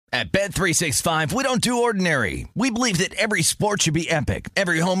At Bet365, we don't do ordinary. We believe that every sport should be epic.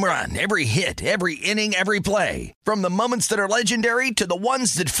 Every home run, every hit, every inning, every play. From the moments that are legendary to the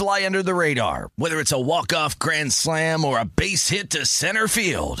ones that fly under the radar. Whether it's a walk-off grand slam or a base hit to center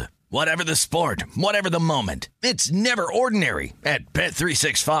field. Whatever the sport, whatever the moment. It's never ordinary at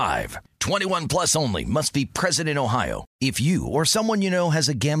Bet365. 21 plus only. Must be present in Ohio. If you or someone you know has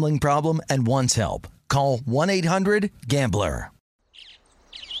a gambling problem and wants help, call 1-800-GAMBLER.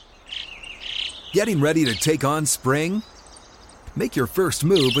 Getting ready to take on spring? Make your first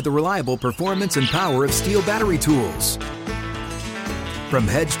move with the reliable performance and power of Steel battery tools. From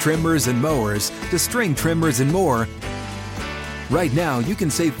hedge trimmers and mowers to string trimmers and more, right now you can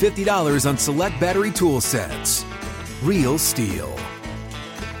save $50 on select battery tool sets. Real Steel.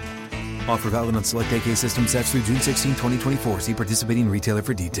 Offer valid on select AK system sets through June 16, 2024. See participating retailer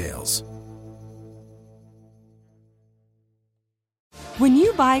for details. When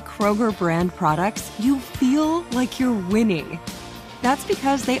you buy Kroger brand products, you feel like you're winning. That's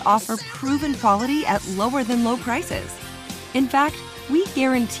because they offer proven quality at lower than low prices. In fact, we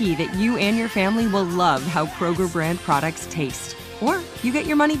guarantee that you and your family will love how Kroger brand products taste, or you get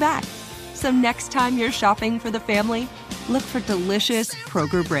your money back. So next time you're shopping for the family, look for delicious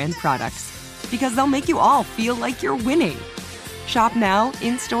Kroger brand products, because they'll make you all feel like you're winning. Shop now,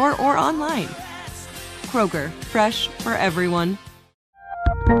 in-store, or online. Kroger, fresh for everyone.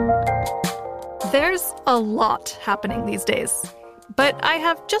 There's a lot happening these days, but I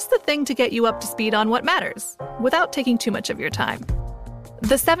have just the thing to get you up to speed on what matters without taking too much of your time.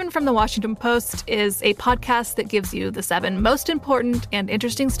 The 7 from the Washington Post is a podcast that gives you the 7 most important and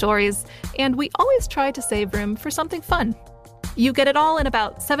interesting stories, and we always try to save room for something fun. You get it all in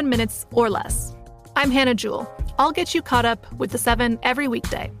about 7 minutes or less. I'm Hannah Jewell. I'll get you caught up with the 7 every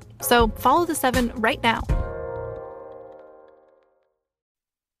weekday. So follow the 7 right now.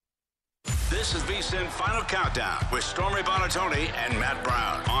 This is VSiN Final Countdown with Stormy Buonantony and Matt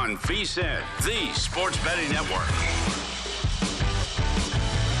Brown on VSiN, the Sports Betting Network.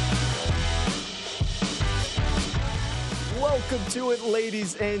 Welcome to it,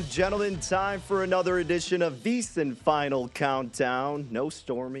 ladies and gentlemen. Time for another edition of VSiN Final Countdown. No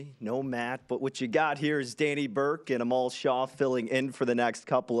Stormy, no Matt, but what you got here is Danny Burke and Amal Shaw filling in for the next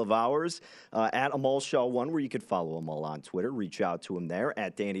couple of hours. At Amal Shaw1, where you could follow Amal on Twitter. Reach out to him there.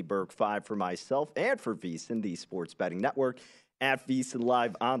 At Danny Burke 5 for myself and for VSiN, the Sports Betting Network. At VSiN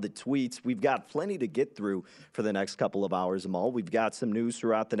Live on the tweets. We've got plenty to get through for the next couple of hours, Amal. We've got some news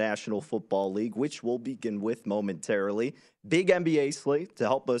throughout the National Football League, which we'll begin with momentarily. Big NBA slate to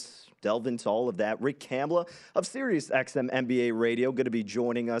help us delve into all of that. Rick Kamla of SiriusXM NBA Radio going to be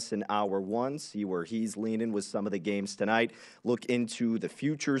joining us in hour 1. See where he's leaning with some of the games tonight. Look into the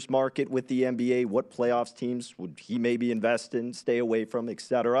futures market with the NBA. What playoffs teams would he maybe invest in, stay away from,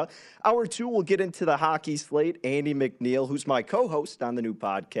 etc. Hour 2, we'll get into the hockey slate. Andy McNeil, who's my co-host on the new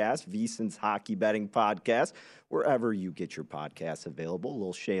podcast, VSiN's Hockey Betting Podcast, wherever you get your podcasts available. A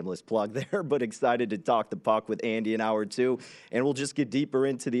little shameless plug there, but excited to talk the puck with Andy in hour 2. And we'll just get deeper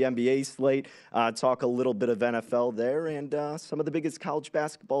into the NBA slate, talk a little bit of NFL there, and some of the biggest college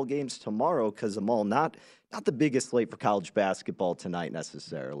basketball games tomorrow, because Amal, not the biggest slate for college basketball tonight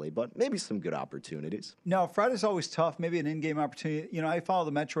necessarily, but maybe some good opportunities. No, Friday's always tough, maybe an in-game opportunity. You know, I follow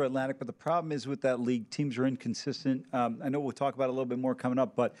the Metro Atlantic, but the problem is with that league, teams are inconsistent. I know we'll talk about it a little bit more coming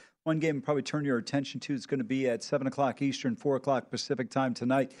up, but one game probably turn your attention to is going to be at 7 o'clock Eastern, 4 o'clock Pacific time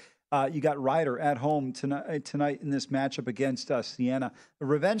tonight. You got Ryder at home tonight in this matchup against Siena. A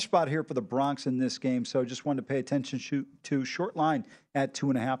revenge spot here for the Bronx in this game, so just wanted to pay attention to short line at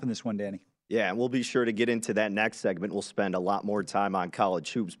 2.5 in this one, Danny. Yeah, and we'll be sure to get into that next segment. We'll spend a lot more time on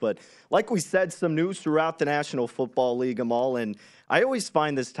college hoops. But like we said, some news throughout the National Football League, Amal. And I always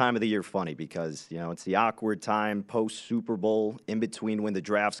find this time of the year funny because, you know, it's the awkward time post-Super Bowl, in between when the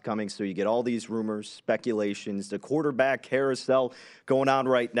draft's coming. So you get all these rumors, speculations, the quarterback carousel going on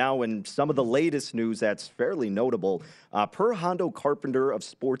right now. And some of the latest news that's fairly notable. Per Hondo Carpenter of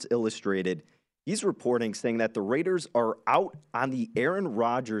Sports Illustrated, he's reporting saying that the Raiders are out on the Aaron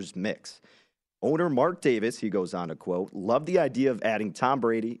Rodgers mix. Owner Mark Davis, he goes on to quote, "Love the idea of adding Tom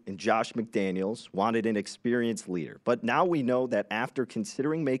Brady and Josh McDaniels, wanted an experienced leader. But now we know that after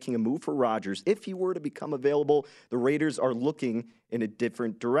considering making a move for Rodgers, if he were to become available, the Raiders are looking in a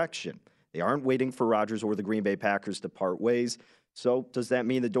different direction. They aren't waiting for Rodgers or the Green Bay Packers to part ways. So does that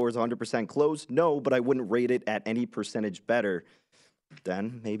mean the door is 100% closed? No, but I wouldn't rate it at any percentage better."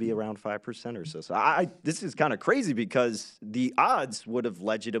 then maybe around 5% or so. So this is kind of crazy because the odds would have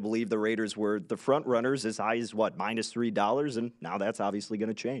led you to believe the Raiders were the front runners as high as minus $3, and now that's obviously going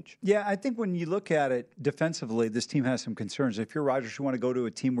to change. Yeah, I think when you look at it defensively, this team has some concerns. If you're Rodgers, you want to go to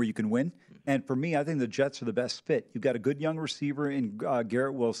a team where you can win. And for me, I think the Jets are the best fit. You've got a good young receiver in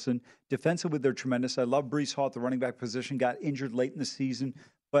Garrett Wilson. Defensively, they're tremendous. I love Breece Hall at the running back position, got injured late in the season.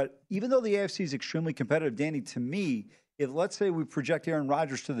 But even though the AFC is extremely competitive, Danny, to me, if let's say we project Aaron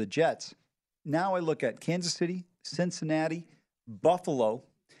Rodgers to the Jets, now I look at Kansas City, Cincinnati, Buffalo,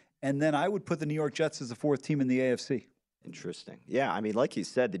 and then I would put the New York Jets as the fourth team in the AFC. Interesting. Yeah, I mean, like you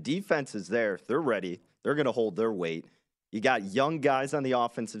said, the defense is there. They're ready. They're going to hold their weight. You got young guys on the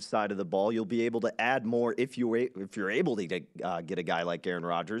offensive side of the ball. You'll be able to add more if you're able to get a guy like Aaron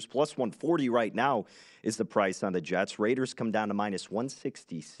Rodgers. Plus 140 right now is the price on the Jets. Raiders come down to minus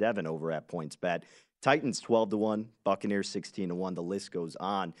 167 over at PointsBet. Titans 12-1, Buccaneers 16-1. The list goes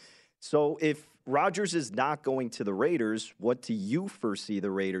on. So if Rodgers is not going to the Raiders, what do you foresee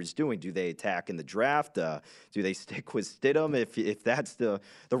the Raiders doing? Do they attack in the draft? Do they stick with Stidham? If that's the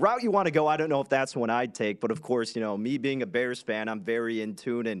route you want to go, I don't know if that's one I'd take. But, of course, me being a Bears fan, I'm very in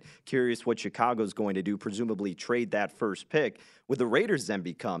tune and curious what Chicago's going to do, presumably trade that first pick. Would the Raiders then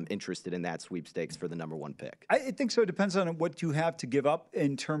become interested in that sweepstakes for the number one pick? I think so. It depends on what you have to give up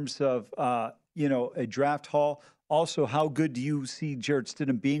in terms of, a draft haul. Also, how good do you see Jarrett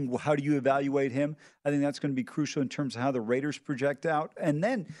Stidham being? How do you evaluate him? I think that's going to be crucial in terms of how the Raiders project out. And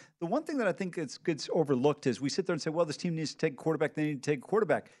then the one thing that I think gets overlooked is we sit there and say, well, this team needs to take a quarterback. They need to take a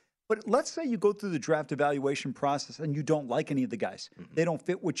quarterback. But let's say you go through the draft evaluation process and you don't like any of the guys. Mm-hmm. They don't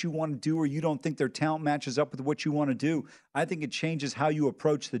fit what you want to do, or you don't think their talent matches up with what you want to do. I think it changes how you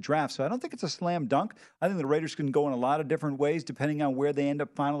approach the draft. So I don't think it's a slam dunk. I think the Raiders can go in a lot of different ways depending on where they end up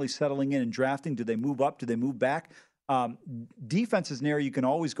finally settling in and drafting. Do they move up? Do they move back? Defense is an area you can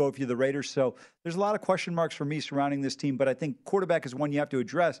always go if you're the Raiders. So there's a lot of question marks for me surrounding this team, but I think quarterback is one you have to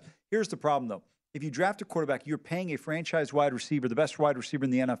address. Here's the problem, though. If you draft a quarterback, you're paying a franchise wide receiver, the best wide receiver in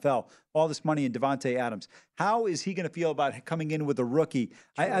the NFL, all this money in Devontae Adams. How is he going to feel about coming in with a rookie?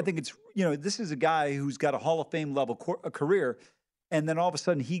 I think it's, this is a guy who's got a Hall of Fame level career, and then all of a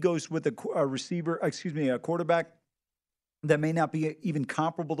sudden he goes with a quarterback that may not be even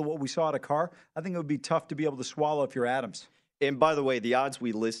comparable to what we saw at a Carr. I think it would be tough to be able to swallow if you're Adams. And by the way, the odds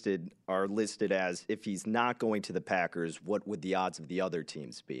we listed are listed as if he's not going to the Packers, what would the odds of the other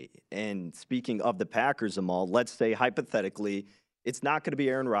teams be? And speaking of the Packers, Amal, let's say hypothetically it's not going to be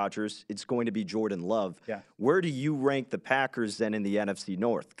Aaron Rodgers. It's going to be Jordan Love. Yeah. Where do you rank the Packers then in the NFC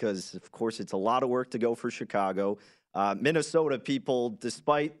North? Because, of course, it's a lot of work to go for Chicago. Minnesota people,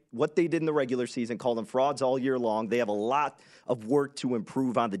 despite what they did in the regular season, call them frauds all year long. They have a lot of work to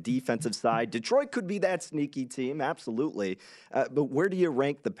improve on the defensive side. Detroit could be that sneaky team, absolutely. But where do you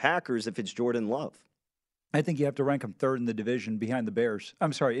rank the Packers if it's Jordan Love? I think you have to rank them third in the division behind the Bears.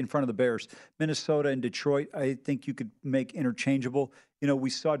 I'm sorry, in front of the Bears. Minnesota and Detroit, I think you could make interchangeable. We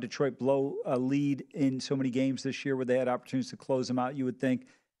saw Detroit blow a lead in so many games this year where they had opportunities to close them out, you would think.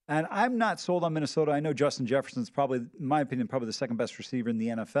 And I'm not sold on Minnesota. I know Justin Jefferson's probably, in my opinion, probably the second best receiver in the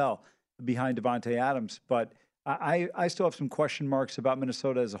NFL behind Devontae Adams. But I still have some question marks about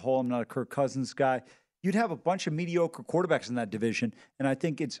Minnesota as a whole. I'm not a Kirk Cousins guy. You'd have a bunch of mediocre quarterbacks in that division, and I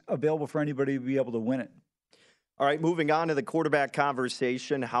think it's available for anybody to be able to win it. All right, moving on to the quarterback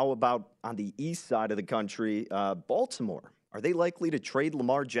conversation. How about on the east side of the country, Baltimore? Are they likely to trade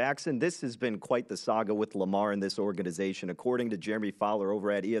Lamar Jackson? This has been quite the saga with Lamar in this organization. According to Jeremy Fowler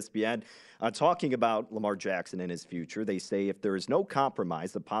over at ESPN, talking about Lamar Jackson and his future, they say if there is no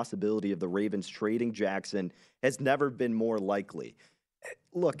compromise, the possibility of the Ravens trading Jackson has never been more likely.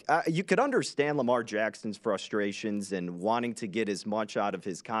 Look, you could understand Lamar Jackson's frustrations and wanting to get as much out of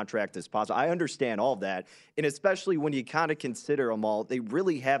his contract as possible. I understand all that, and especially when you kind of consider them all, they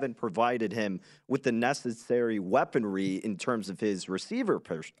really haven't provided him with the necessary weaponry in terms of his receiver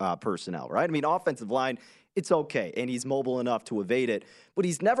personnel, right? I mean, offensive line, it's okay, and he's mobile enough to evade it, but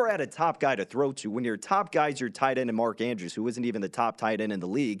he's never had a top guy to throw to. When your top guy's your tight end and Mark Andrews, who isn't even the top tight end in the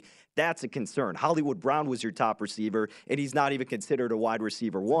league, that's a concern. Hollywood Brown was your top receiver, and he's not even considered a wide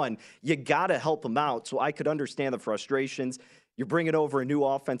receiver one. You got to help him out, so I could understand the frustrations. You're bringing over a new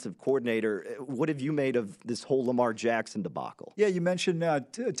offensive coordinator. What have you made of this whole Lamar Jackson debacle? Yeah, you mentioned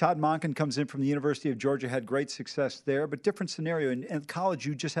Todd Monken comes in from the University of Georgia, had great success there, but different scenario. In college,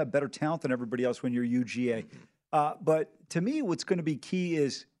 you just have better talent than everybody else when you're UGA. But to me, what's going to be key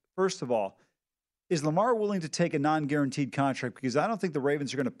is, first of all, is Lamar willing to take a non-guaranteed contract? Because I don't think the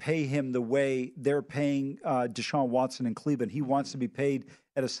Ravens are going to pay him the way they're paying Deshaun Watson in Cleveland. He wants to be paid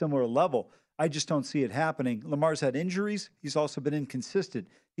at a similar level. I just don't see it happening. Lamar's had injuries. He's also been inconsistent.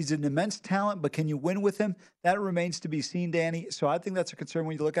 He's an immense talent, but can you win with him? That remains to be seen, Danny. So I think that's a concern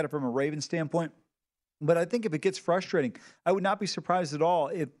when you look at it from a Ravens standpoint. But I think if it gets frustrating, I would not be surprised at all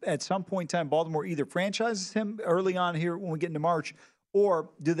if at some point in time Baltimore either franchises him early on here when we get into March,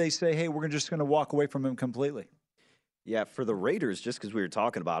 or do they say, hey, we're just going to walk away from him completely? Yeah, for the Raiders, just because we were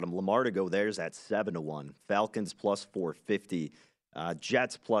talking about him, Lamar to go there's at 7-1. Falcons plus 450.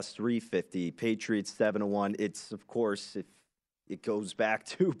 Jets plus 350. Patriots 7-1. It's, of course, if it goes back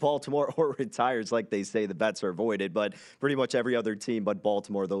to Baltimore or retires, like they say, the bets are avoided. But pretty much every other team but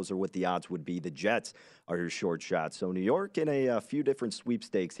Baltimore, those are what the odds would be. The Jets are your short shot. So New York in a few different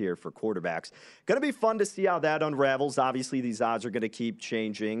sweepstakes here for quarterbacks. Going to be fun to see how that unravels. Obviously, these odds are going to keep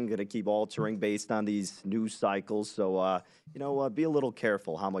changing, going to keep altering based on these news cycles. So, be a little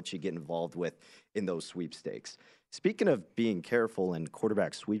careful how much you get involved with in those sweepstakes. Speaking of being careful in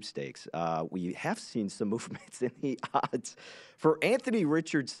quarterback sweepstakes, we have seen some movements in the odds for Anthony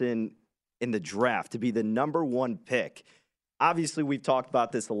Richardson in the draft to be the number one pick. Obviously, we've talked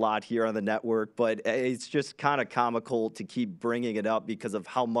about this a lot here on the network, but it's just kind of comical to keep bringing it up because of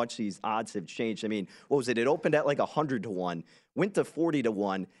how much these odds have changed. I mean, what was it? It opened at like 100-1, went to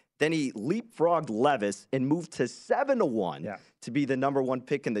 40-1. Then he leapfrogged Levis and moved to 7-1 to be the number one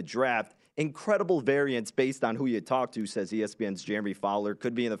pick in the draft. Incredible variance based on who you talk to, says ESPN's Jeremy Fowler.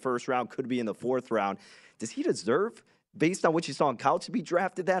 Could be in the first round, could be in the fourth round. Does he deserve, based on what you saw in college, to be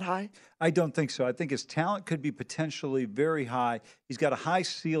drafted that high? I don't think so. I think his talent could be potentially very high. He's got a high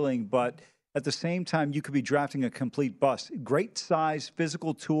ceiling, but at the same time, you could be drafting a complete bust. Great size,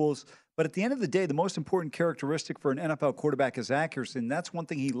 physical tools. But at the end of the day, the most important characteristic for an NFL quarterback is accuracy, and that's one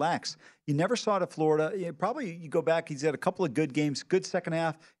thing he lacks. You never saw it at Florida. You go back, he's had a couple of good games, good second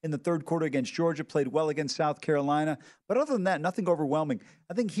half in the third quarter against Georgia, played well against South Carolina. But other than that, nothing overwhelming.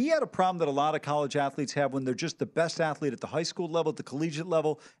 I think he had a problem that a lot of college athletes have when they're just the best athlete at the high school level, at the collegiate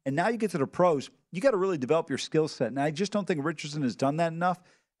level, and now you get to the pros, you got to really develop your skill set. And I just don't think Richardson has done that enough.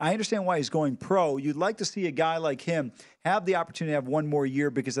 I understand why he's going pro. You'd like to see a guy like him have the opportunity to have one more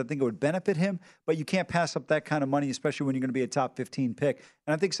year because I think it would benefit him, but you can't pass up that kind of money, especially when you're going to be a top 15 pick.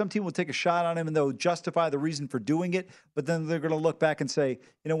 And I think some team will take a shot on him and they'll justify the reason for doing it, but then they're going to look back and say,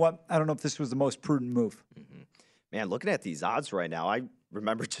 you know what, I don't know if this was the most prudent move. Mm-hmm. Man, looking at these odds right now, I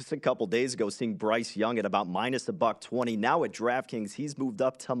remember just a couple days ago seeing Bryce Young at about minus $120. Now at DraftKings, he's moved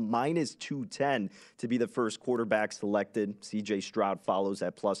up to minus 210 to be the first quarterback selected. C.J. Stroud follows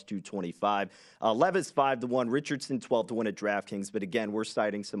at plus 225. Levis 5-1, Richardson 12-1 at DraftKings. But again, we're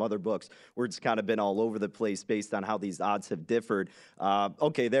citing some other books where it's kind of been all over the place based on how these odds have differed.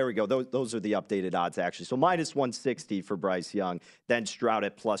 Okay, there we go. Those are the updated odds, actually. So minus 160 for Bryce Young. Then Stroud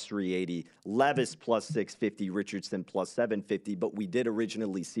at plus 380. Levis plus 650. Richardson plus 750. But we did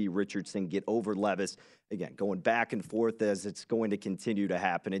originally see Richardson get over Levis. Again, going back and forth as it's going to continue to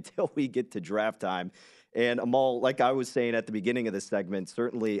happen until we get to draft time. And Amal, like I was saying at the beginning of this segment,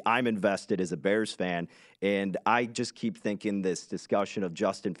 certainly I'm invested as a Bears fan, and I just keep thinking this discussion of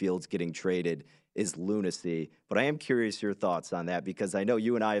Justin Fields getting traded is lunacy. But I am curious your thoughts on that because I know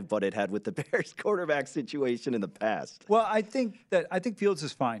you and I have butted head with the Bears quarterback situation in the past. Well, I think Fields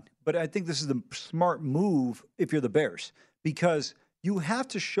is fine, but I think this is the smart move if you're the Bears because you have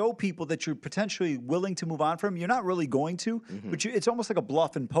to show people that you're potentially willing to move on from him. You're not really going to, but it's almost like a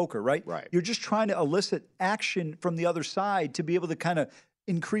bluff in poker, right? Right. You're just trying to elicit action from the other side to be able to kind of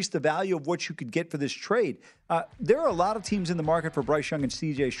increase the value of what you could get for this trade. There are a lot of teams in the market for Bryce Young and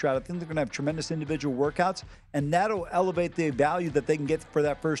C.J. Stroud. I think they're going to have tremendous individual workouts, and that'll elevate the value that they can get for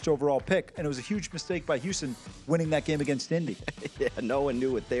that first overall pick. And it was a huge mistake by Houston winning that game against Indy. Yeah, no one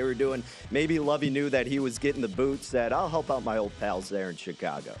knew what they were doing. Maybe Lovey knew that he was getting the boot, said, I'll help out my old pals there in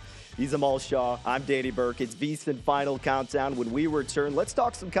Chicago. He's Amal Shaw. I'm Danny Burke. It's VSiN Final Countdown. When we return, let's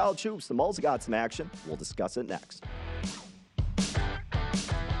talk some college hoops. Amal's got some action. We'll discuss it next.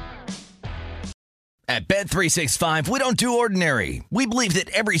 At Bet365, we don't do ordinary. We believe that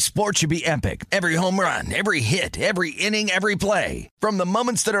every sport should be epic. Every home run, every hit, every inning, every play. From the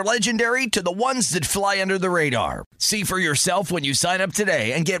moments that are legendary to the ones that fly under the radar. See for yourself when you sign up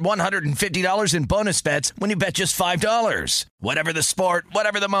today and get $150 in bonus bets when you bet just $5. Whatever the sport,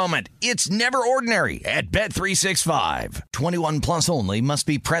 whatever the moment, it's never ordinary at Bet365. 21 plus only. Must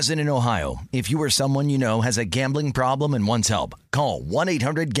be present in Ohio. If you or someone you know has a gambling problem and wants help, call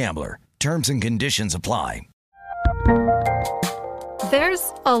 1-800-GAMBLER. Terms and conditions apply.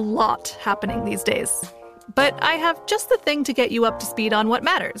 There's a lot happening these days, but I have just the thing to get you up to speed on what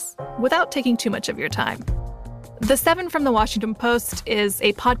matters without taking too much of your time. The 7 from the Washington Post is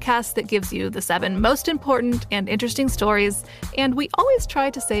a podcast that gives you the 7 most important and interesting stories, and we always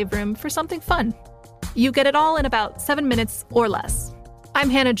try to save room for something fun. You get it all in about 7 minutes or less. I'm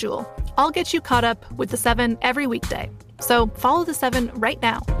Hannah Jewell. I'll get you caught up with the 7 every weekday. So follow the 7 right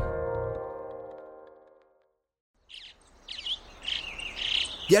now.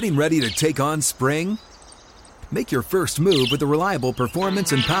 Getting ready to take on spring? Make your first move with the reliable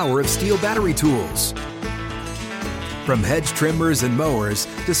performance and power of Steel battery tools. From hedge trimmers and mowers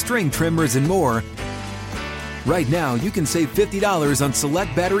to string trimmers and more, right now you can save $50 on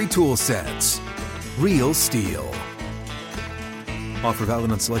select battery tool sets. Real Steel. Offer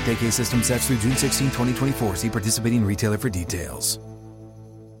valid on select AK system sets through June 16, 2024. See participating retailer for details.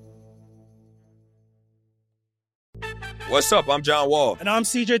 What's up? I'm John Wall. And I'm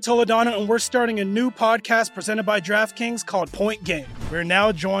CJ Toledano, and we're starting a new podcast presented by DraftKings called Point Game. We're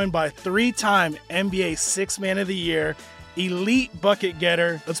now joined by 3-time NBA Sixth Man of the Year, elite bucket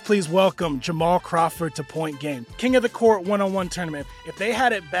getter. Let's please welcome Jamal Crawford to Point Game. King of the Court one-on-one tournament. If they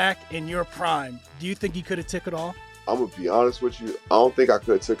had it back in your prime, do you think you could have took it all? I'm going to be honest with you. I don't think I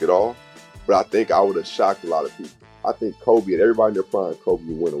could have took it all, but I think I would have shocked a lot of people. I think Kobe and everybody in their prime, Kobe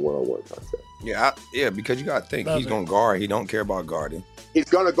would win a one-on-one contest. Yeah, because you got to think he's going to guard. He don't care about guarding. He's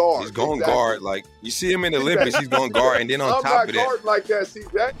going to guard. He's going to guard. Like, you see him in the Olympics, he's going to guard. And then on top of that. Like that, see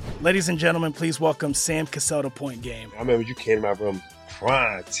that? Ladies and gentlemen, please welcome Sam Cassell to Point Game. I remember you came out from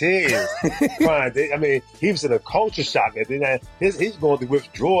prime 10. I mean, he was in a culture shock. And then he's going through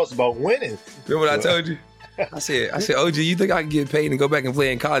withdrawals about winning. Remember what I told you? I said, OG, you think I can get paid and go back and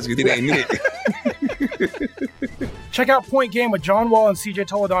play in college because it ain't it? Check out Point Game with John Wall and CJ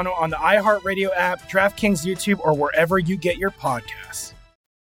Toledano on the iHeartRadio app, DraftKings YouTube, or wherever you get your podcasts.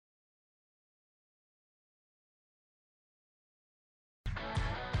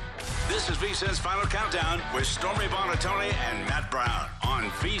 This is VSiN's Final Countdown with Stormy Buonantony and Matt Brown on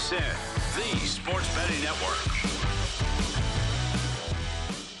VSiN, the Sports Betting Network.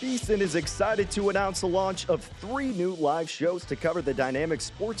 VSiN is excited to announce the launch of 3 new live shows to cover the dynamic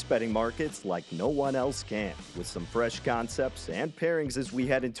sports betting markets like no one else can. With some fresh concepts and pairings as we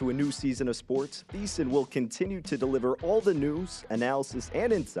head into a new season of sports, VSiN will continue to deliver all the news, analysis,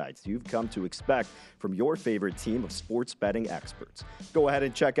 and insights you've come to expect from your favorite team of sports betting experts. Go ahead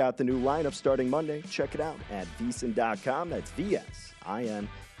and check out the new lineup starting Monday. Check it out at VSiN.com. That's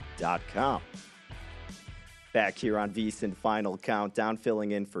VSIN.com. Back here on VSiN Final Countdown,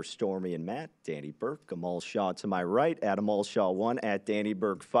 filling in for Stormy and Matt, Danny Burke, Amal Shaw to my right, at Amal Shaw 1, at Danny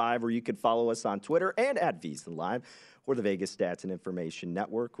Burke 5, or you can follow us on Twitter and at VSiN Live, or the Vegas Stats and Information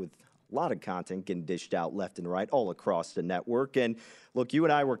Network, with a lot of content getting dished out left and right all across the network. And look, you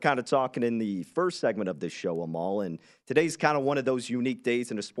and I were kind of talking in the first segment of this show, Amal, and today's kind of one of those unique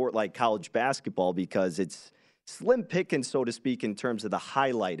days in a sport like college basketball because it's slim pickings, so to speak, in terms of the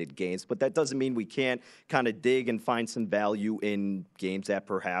highlighted games, but that doesn't mean we can't kind of dig and find some value in games that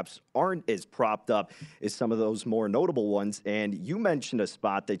perhaps aren't as propped up as some of those more notable ones. And you mentioned a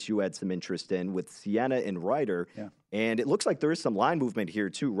spot that you had some interest in with Siena and Rider. Yeah. And it looks like there is some line movement here,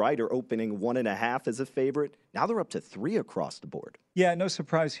 too. Rider opening 1.5 as a favorite. Now they're up to 3 across the board. Yeah, no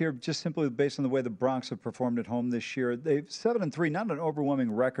surprise here, just simply based on the way the Bronx have performed at home this year. They've 7-3, not an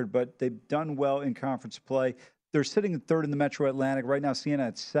overwhelming record, but they've done well in conference play. They're sitting third in the Metro Atlantic. Right now, Siena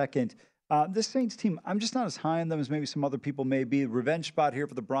at second. This Saints team, I'm just not as high on them as maybe some other people may be. Revenge spot here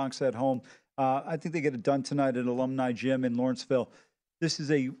for the Bronx at home. I think they get it done tonight at Alumni Gym in Lawrenceville. This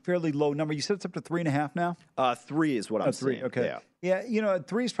is a fairly low number. You said it's up to 3.5 now? 3 is what I'm saying. Okay. Yeah, you know,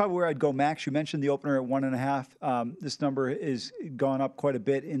 3 is probably where I'd go max. You mentioned the opener at 1.5. This number is gone up quite a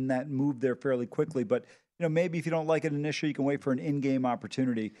bit in that move there fairly quickly. But, you know, maybe if you don't like it initially, you can wait for an in-game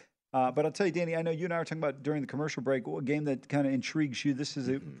opportunity. But I'll tell you, Danny, I know you and I were talking about during the commercial break, a game that kind of intrigues you. This is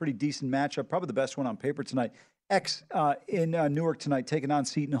a pretty decent matchup, probably the best one on paper tonight. X in Newark tonight, taking on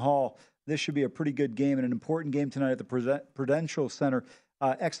Seton Hall. This should be a pretty good game and an important game tonight at the Prudential Center.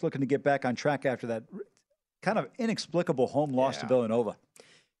 X looking to get back on track after that kind of inexplicable home loss to Villanova.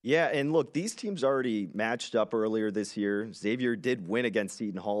 Yeah, and look, these teams already matched up earlier this year. Xavier did win against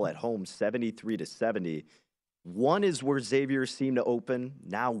Seton Hall at home, 73-70. 1 is where Xavier seemed to open.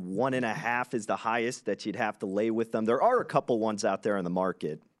 Now 1.5 is the highest that you'd have to lay with them. There are a couple ones out there in the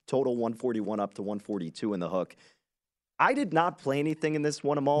market. Total 141 up to 142 in the hook. I did not play anything in this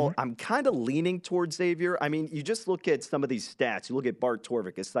one, Amal. I'm kind of leaning towards Xavier. I mean, you just look at some of these stats. You look at Bart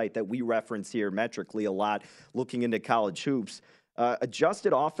Torvik, a site that we reference here metrically a lot, looking into college hoops.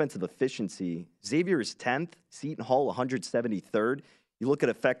 Adjusted offensive efficiency, Xavier is 10th, Seton Hall 173rd. You look at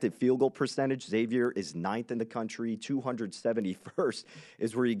effective field goal percentage, Xavier is 9th in the country, 271st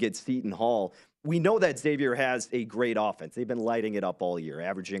is where you get Seton Hall. We know that Xavier has a great offense. They've been lighting it up all year,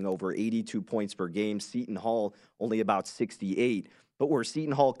 averaging over 82 points per game. Seton Hall only about 68. But where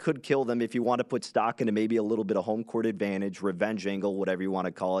Seton Hall could kill them if you want to put stock into maybe a little bit of home court advantage, revenge angle, whatever you want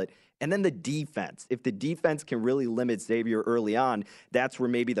to call it. And then the defense. If the defense can really limit Xavier early on, that's where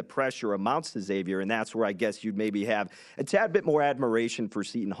maybe the pressure amounts to Xavier, and that's where I guess you'd maybe have a tad bit more admiration for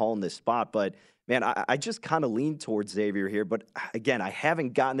Seton Hall in this spot. But, man, I just kind of lean towards Xavier here. But, again, I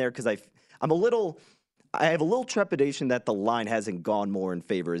haven't gotten there because I have a little trepidation that the line hasn't gone more in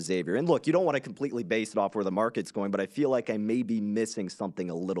favor of Xavier. And, look, you don't want to completely base it off where the market's going, but I feel like I may be missing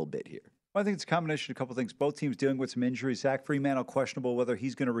something a little bit here. Well, I think it's a combination of a couple of things. Both teams dealing with some injuries. Zach Freemantle questionable whether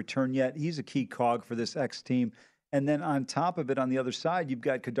he's going to return yet. He's a key cog for this X team. And then on top of it, on the other side, you've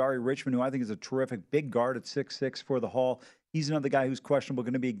got Kadari Richmond, who I think is a terrific big guard at 6'6" for the Hall. He's another guy who's questionable,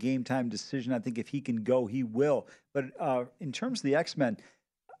 going to be a game-time decision. I think if he can go, he will. But in terms of the X-Men,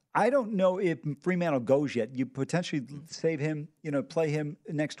 I don't know if Freemantle goes yet. You potentially save him, play him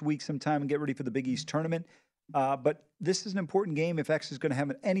next week sometime and get ready for the Big East tournament. But this is an important game if X is going to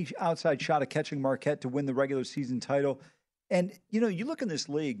have any outside shot at catching Marquette to win the regular season title. And, you look in this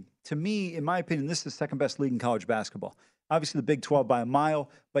league, to me, in my opinion, this is the second best league in college basketball. Obviously, the Big 12 by a mile,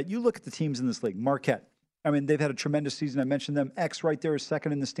 but you look at the teams in this league. Marquette, they've had a tremendous season. I mentioned them. X right there is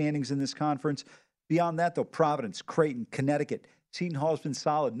second in the standings in this conference. Beyond that, though, Providence, Creighton, Connecticut. Seton Hall has been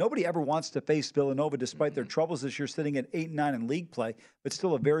solid. Nobody ever wants to face Villanova despite their troubles this year, sitting at 8-9 in league play, but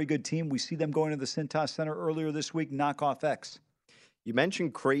still a very good team. We see them going to the Cintas Center earlier this week, knock off X. You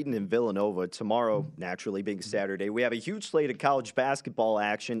mentioned Creighton and Villanova. Tomorrow, naturally being Saturday, we have a huge slate of college basketball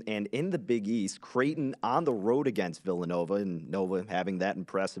action, and in the Big East, Creighton on the road against Villanova, and Nova having that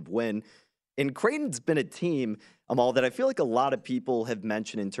impressive win. And Creighton's been a team, Amal, that I feel like a lot of people have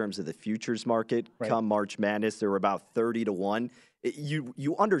mentioned in terms of the futures market. Right. Come March Madness, they're about 30-1.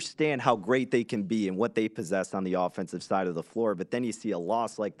 You understand how great they can be and what they possess on the offensive side of the floor, but then you see a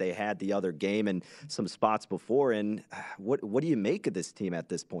loss like they had the other game and some spots before. And what do you make of this team at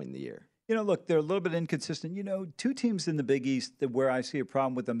this point in the year? Look, they're a little bit inconsistent. Two teams in the Big East where I see a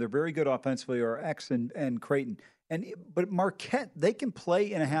problem with them, they're very good offensively, are X and Creighton. But Marquette, they can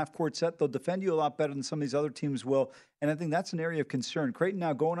play in a half-court set. They'll defend you a lot better than some of these other teams will, and I think that's an area of concern. Creighton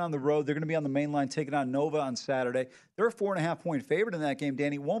now going on the road. They're going to be on the main line taking on Nova on Saturday. They're a 4.5-point favorite in that game,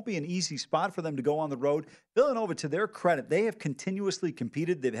 Danny. It won't be an easy spot for them to go on the road. Villanova, to their credit, they have continuously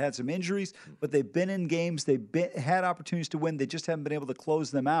competed. They've had some injuries, but they've been in games. They've had opportunities to win. They just haven't been able to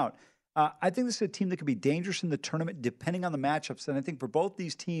close them out. I think this is a team that could be dangerous in the tournament depending on the matchups. And I think for both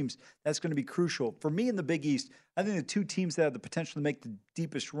these teams, that's going to be crucial. For me in the Big East, I think the two teams that have the potential to make the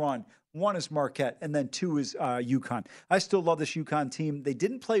deepest run, one is Marquette, and then two is UConn. I still love this UConn team. They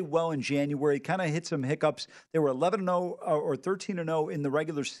didn't play well in January, kind of hit some hiccups. They were 11-0 or 13-0 in the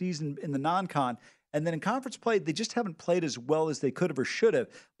regular season in the non-con. And then in conference play, they just haven't played as well as they could have or should have.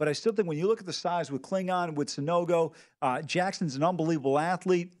 But I still think when you look at the size with Klingon, with Sonogo, Jackson's an unbelievable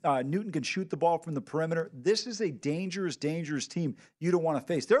athlete. Newton can shoot the ball from the perimeter. This is a dangerous, dangerous team you don't want to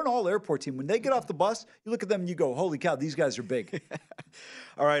face. They're an all-airport team. When they get off the bus, you look at them and you go, holy cow, these guys are big.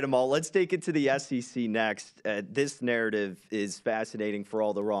 All right, Amal, let's take it to the SEC next. This narrative is fascinating for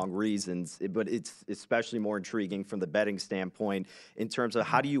all the wrong reasons, but it's especially more intriguing from the betting standpoint in terms of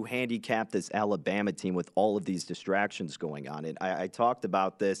how do you handicap this Alabama team with all of these distractions going on. And I talked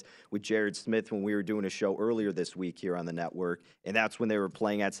about this with Jared Smith when we were doing a show earlier this week here on the network, and that's when they were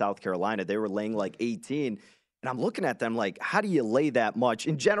playing at South Carolina. They were laying like 18. And I'm looking at them like, how do you lay that much?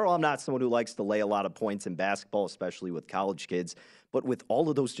 In general, I'm not someone who likes to lay a lot of points in basketball, especially with college kids. But with all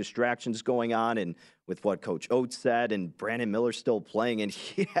of those distractions going on and with what Coach Oates said and Brandon Miller still playing, and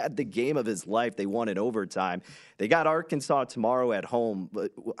he had the game of his life. They won in overtime. They got Arkansas tomorrow at home.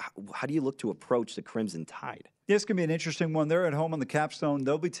 But how do you look to approach the Crimson Tide? This can be an interesting one. They're at home on the Capstone.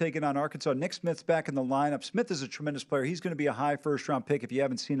 They'll be taking on Arkansas. Nick Smith's back in the lineup. Smith is a tremendous player. He's going to be a high first-round pick if you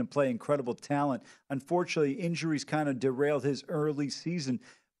haven't seen him play. Incredible talent. Unfortunately, injuries kind of derailed his early season.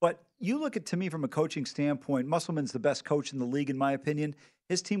 But you look at, to me, from a coaching standpoint, Musselman's the best coach in the league, in my opinion.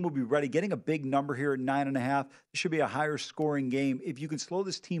 His team will be ready. Getting a big number here at 9.5, this should be a higher scoring game. If you can slow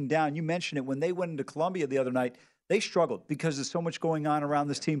this team down, you mentioned it, when they went into Columbia the other night, they struggled because there's so much going on around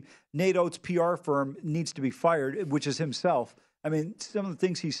this team. Nate Oates' PR firm needs to be fired, which is himself. I mean, some of the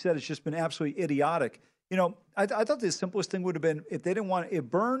things he said has just been absolutely idiotic. You know, I thought the simplest thing would have been if they didn't want – if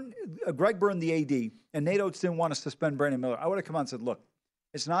Greg Byrne, the AD, and Nate Oates didn't want to suspend Brandon Miller, I would have come out and said, look,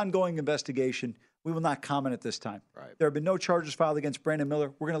 It's an ongoing investigation. We will not comment at this time. Right. There have been no charges filed against Brandon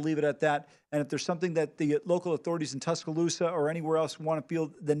Miller. We're going to leave it at that. And if there's something that the local authorities in Tuscaloosa or anywhere else want to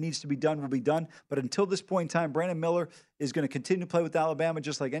feel that needs to be done, will be done. But until this point in time, Brandon Miller is going to continue to play with Alabama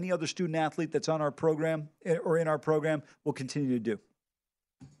just like any other student athlete that's on our program or in our program will continue to do.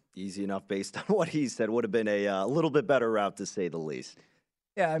 Easy enough based on what he said. Would have been a little bit better route, to say the least.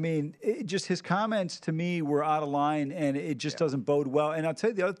 Yeah, I mean, just his comments to me were out of line, and it just doesn't bode well. And I'll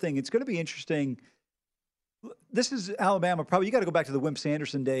tell you the other thing, it's going to be interesting. This is Alabama. Probably you got to go back to the Wimp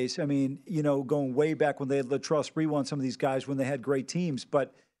Sanderson days. I mean, going way back when they had Latrell Sprewell and some of these guys when they had great teams.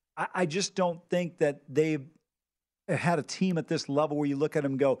 But I just don't think that they've had a team at this level where you look at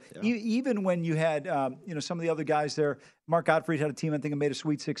them and go, even when you had, some of the other guys there, Mark Gottfried had a team, I think, that made a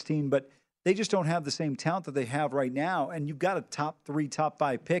Sweet 16, but they just don't have the same talent that they have right now. And you've got a top 3, top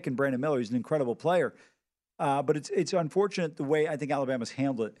 5 pick in Brandon Miller. He's an incredible player. But it's unfortunate the way I think Alabama's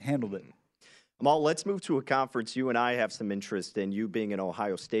handled it. Amal, let's move to a conference you and I have some interest in. You being an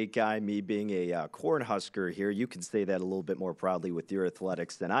Ohio State guy, me being a Cornhusker here. You can say that a little bit more proudly with your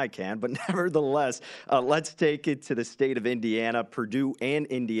athletics than I can. But nevertheless, let's take it to the state of Indiana. Purdue and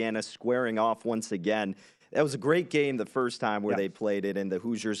Indiana squaring off once again. That was a great game the first time where they played it, and the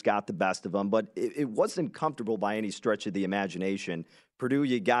Hoosiers got the best of them. But it wasn't comfortable by any stretch of the imagination. Purdue,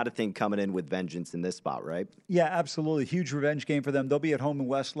 you got to think coming in with vengeance in this spot, right? Yeah, absolutely. Huge revenge game for them. They'll be at home in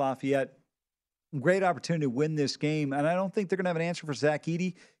West Lafayette. Great opportunity to win this game. And I don't think they're going to have an answer for Zach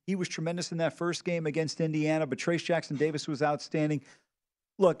Edey. He was tremendous in that first game against Indiana, but Trace Jackson-Davis was outstanding.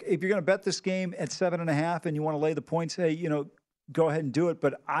 Look, if you're going to bet this game at 7.5 and you want to lay the points, hey, go ahead and do it.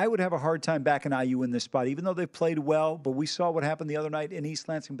 But I would have a hard time backing IU in this spot, even though they've played well. But we saw what happened the other night in East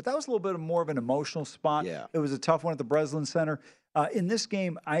Lansing. But that was a little bit more of an emotional spot. Yeah. It was a tough one at the Breslin Center. In this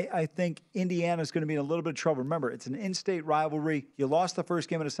game, I think Indiana is going to be in a little bit of trouble. Remember, it's an in-state rivalry. You lost the first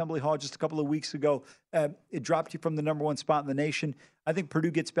game at Assembly Hall just a couple of weeks ago. It dropped you from the number 1 spot in the nation. I think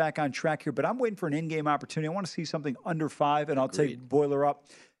Purdue gets back on track here, but I'm waiting for an in-game opportunity. I want to see something under 5, and I'll take Boiler up.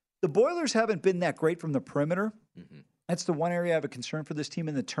 The Boilers haven't been that great from the perimeter. Mm-hmm. That's the one area I have a concern for this team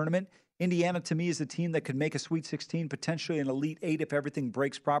in the tournament. Indiana, to me, is a team that could make a Sweet 16, potentially an Elite 8 if everything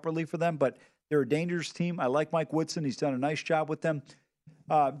breaks properly for them. But they're a dangerous team. I like Mike Woodson. He's done a nice job with them.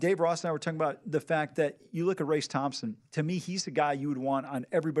 Dave Ross and I were talking about the fact that you look at Race Thompson. To me, he's the guy you would want on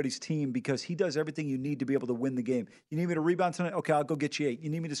everybody's team because he does everything you need to be able to win the game. You need me to rebound tonight? Okay, I'll go get you 8. You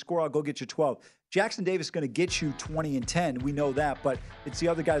need me to score? I'll go get you 12. Jackson Davis is going to get you 20 and 10. We know that, but it's the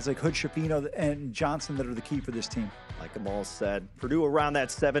other guys like Hood Schifino and Johnson that are the key for this team. Like Amal said, Purdue around that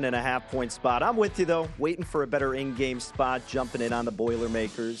 7.5-point spot. I'm with you, though. Waiting for a better in-game spot, jumping in on the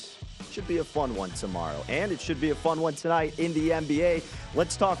Boilermakers. Should be a fun one tomorrow. And it should be a fun one tonight in the NBA.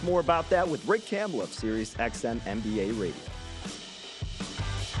 Let's talk more about that with Rick Campbell of Sirius XM NBA Radio.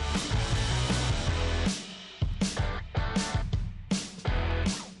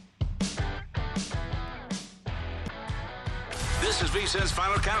 This is VSiN's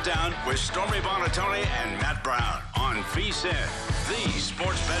Final Countdown with Stormy Buonantony and Matt Brown on VSiN, the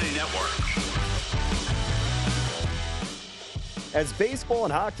Sports Betting Network. As baseball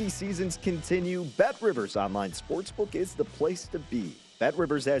and hockey seasons continue, BetRivers Online Sportsbook is the place to be.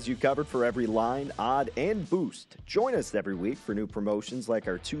 BetRivers has you covered for every line, odd, and boost. Join us every week for new promotions like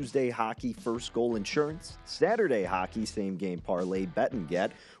our Tuesday Hockey First Goal Insurance, Saturday Hockey Same Game Parlay Bet and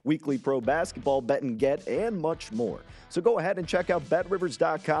Get, weekly pro basketball Bet and Get, and much more. So go ahead and check out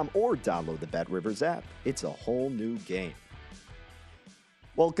BetRivers.com or download the BetRivers app. It's a whole new game.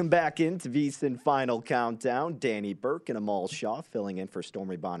 Welcome back into VSiN Final Countdown. Danny Burke and Amal Shaw filling in for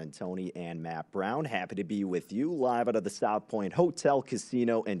Stormy Buonantony and Matt Brown. Happy to be with you live out of the South Point Hotel,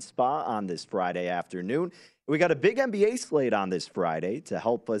 Casino, and Spa on this Friday afternoon. We got a big NBA slate on this Friday to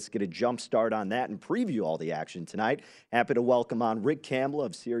help us get a jump start on that and preview all the action tonight. Happy to welcome on Rick Campbell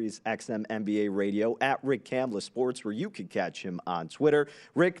of Sirius XM NBA Radio at Rick Campbell Sports, where you can catch him on Twitter.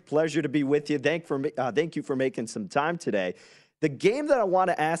 Rick, pleasure to be with you. Thank you for making some time today. The game that I want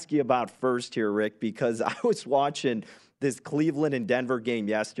to ask you about first here, Rick, because I was watching this Cleveland and Denver game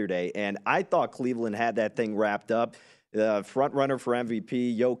yesterday, and I thought Cleveland had that thing wrapped up. The front runner for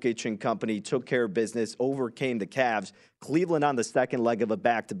MVP, Jokic and company, took care of business, overcame the Cavs. Cleveland on the second leg of a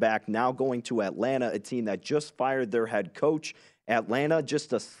back-to-back, now going to Atlanta, a team that just fired their head coach. Atlanta,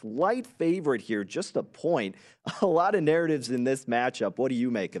 just a slight favorite here, just a point. A lot of narratives in this matchup. What do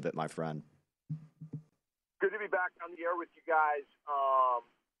you make of it, my friend? Good to be back on the air with you guys.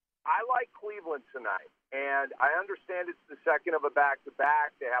 I like Cleveland tonight, and I understand it's the second of a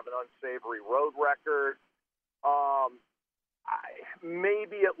back-to-back. They have an unsavory road record.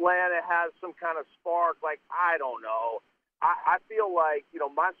 Maybe Atlanta has some kind of spark. I don't know. I feel like,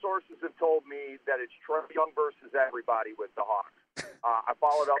 my sources have told me that it's Trae Young versus everybody with the Hawks. I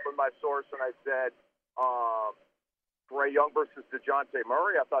followed up with my source and I said, Trae Young versus DeJounte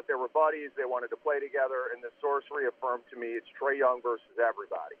Murray. I thought they were buddies. They wanted to play together. And the source reaffirmed to me it's Trae Young versus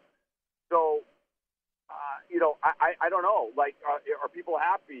everybody. So, I don't know. Like, are people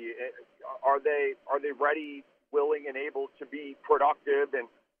happy? Are they ready, willing, and able to be productive? And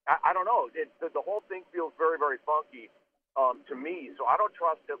I don't know. The whole thing feels very, very funky to me. So I don't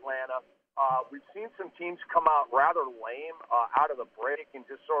trust Atlanta. We've seen some teams come out rather lame out of the break and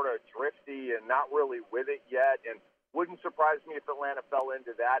just sort of drifty and not really with it yet. And wouldn't surprise me if Atlanta fell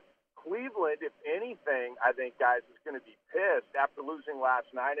into that. Cleveland, if anything, I think, guys, is going to be pissed after losing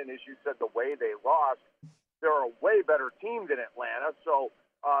last night. And as you said, the way they lost, they're a way better team than Atlanta. So,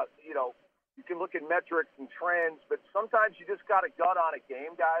 you can look at metrics and trends, but sometimes you just got a gut on a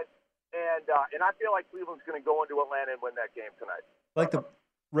game, guys. And I feel like Cleveland's going to go into Atlanta and win that game tonight.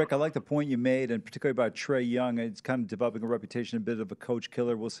 Rick, I like the point you made, and particularly about Trae Young. It's kind of developing a reputation, a bit of a coach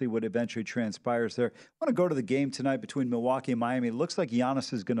killer. We'll see what eventually transpires there. I want to go to the game tonight between Milwaukee and Miami. It looks like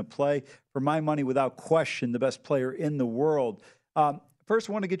Giannis is going to play. For my money, without question, the best player in the world. First,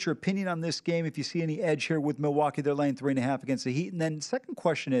 I want to get your opinion on this game. If you see any edge here with Milwaukee, they're laying 3.5 against the Heat. And then second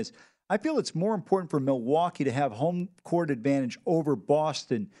question is, I feel it's more important for Milwaukee to have home court advantage over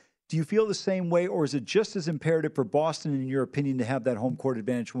Boston. Do you feel the same way, or is it just as imperative for Boston, in your opinion, to have that home court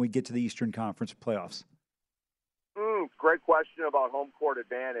advantage when we get to the Eastern Conference playoffs? Great question about home court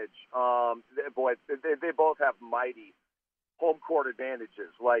advantage. They both have mighty home court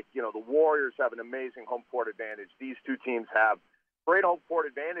advantages. Like, the Warriors have an amazing home court advantage. These two teams have great home court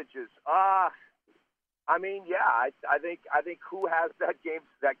advantages. I think who has that game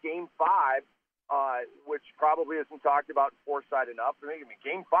 5, which probably isn't talked about in foresight enough. I mean,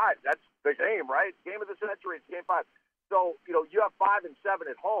 game 5, that's the game, right? It's game of the century. It's game 5. So, you have 5 and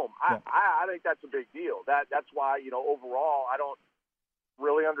 7 at home. Yeah. I think that's a big deal. That's why, overall, I don't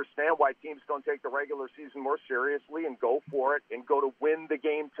really understand why teams don't take the regular season more seriously and go for it and go to win the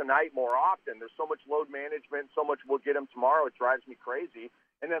game tonight more often. There's so much load management, so much we'll get them tomorrow. It drives me crazy.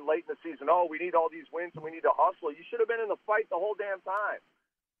 And then late in the season, we need all these wins and we need to hustle. You should have been in the fight the whole damn time.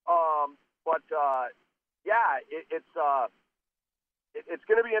 It's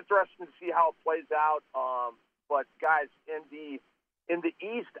going to be interesting to see how it plays out. But guys, in the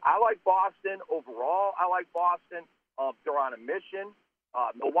East, I like Boston overall. I like Boston. They're on a mission.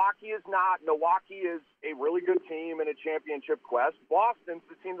 Milwaukee is not. Milwaukee is a really good team in a championship quest. Boston's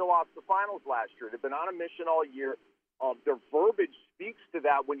the team that lost the finals last year. They've been on a mission all year. Their verbiage speaks to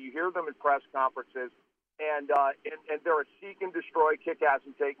that when you hear them in press conferences. And they're a seek and destroy, kick-ass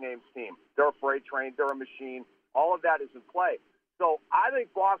and take names team. They're a freight train. They're a machine. All of that is in play. So I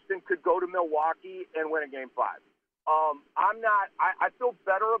think Boston could go to Milwaukee and win a game 5. I feel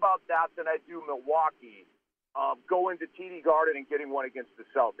better about that than I do Milwaukee going to TD Garden and getting one against the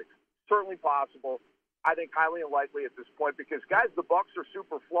Celtics. Certainly possible. I think highly unlikely at this point because, guys, the Bucks are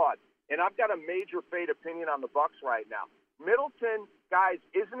super flawed. And I've got a major fade opinion on the Bucks right now. Middleton, guys,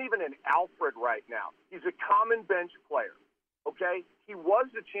 isn't even an Alfred right now. He's a common bench player, okay? He was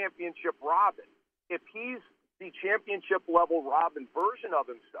the championship Robin. If he's the championship-level Robin version of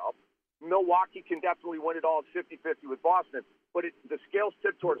himself, Milwaukee can definitely win it all at 50-50 with Boston. But the scales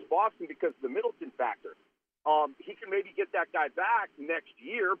tip towards Boston because of the Middleton factor. He can maybe get that guy back next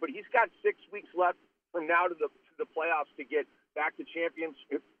year, but he's got 6 weeks left from now to the playoffs to get back to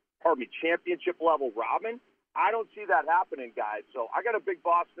championship-level Robin. I don't see that happening, guys. So I got a big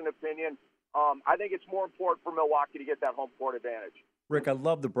Boston opinion. I think it's more important for Milwaukee to get that home court advantage. Rick, I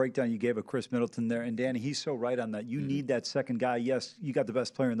love the breakdown you gave of Chris Middleton there. And, Danny, he's so right on that. You need that second guy. Yes, you got the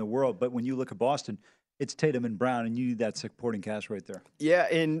best player in the world. But when you look at Boston, it's Tatum and Brown, and you need that supporting cast right there. Yeah,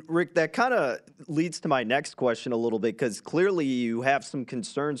 and, Rick, that kind of leads to my next question a little bit because clearly you have some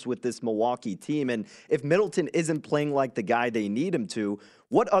concerns with this Milwaukee team. And if Middleton isn't playing like the guy they need him to,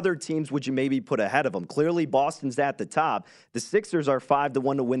 what other teams would you maybe put ahead of them? Clearly, Boston's at the top. The Sixers are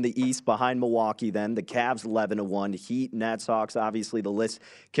 5-1 to win the East behind Milwaukee then. The Cavs 11-1. Heat, Nets, Hawks, obviously the list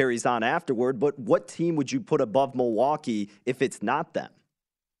carries on afterward. But what team would you put above Milwaukee if it's not them?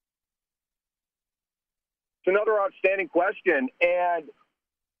 It's another outstanding question. And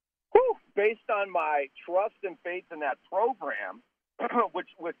based on my trust and faith in that program, which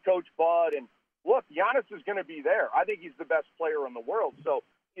with Coach Bud and look, Giannis is going to be there. I think he's the best player in the world. So,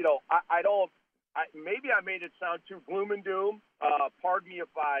 maybe I made it sound too gloom and doom. Pardon me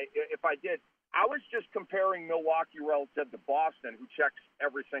if I did. I was just comparing Milwaukee relative to Boston, who checks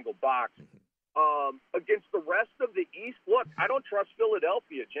every single box. Against the rest of the East, look, I don't trust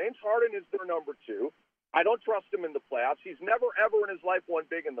Philadelphia. James Harden is their number 2. I don't trust him in the playoffs. He's never, ever in his life won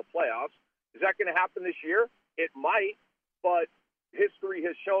big in the playoffs. Is that going to happen this year? It might, but history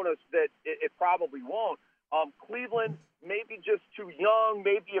has shown us that it probably won't. Cleveland, maybe just too young,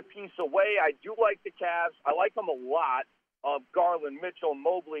 maybe a piece away. I do like the Cavs. I like them a lot. Garland, Mitchell,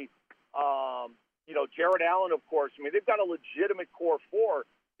 Mobley, Jared Allen, of course. I mean, they've got a legitimate core four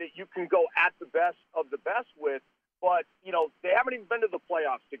that you can go at the best of the best with. But, they haven't even been to the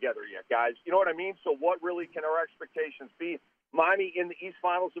playoffs together yet, guys. You know what I mean? So what really can our expectations be? Miami in the East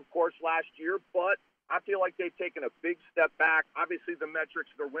Finals, of course, last year, but I feel like they've taken a big step back. Obviously, the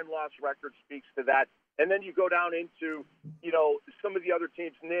metrics, their win-loss record speaks to that. And then you go down into, some of the other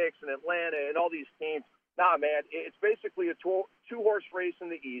teams, Knicks and Atlanta and all these teams. Nah, man, it's basically a two-horse race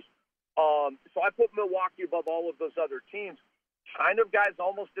in the East. So I put Milwaukee above all of those other teams. Kind of, guys,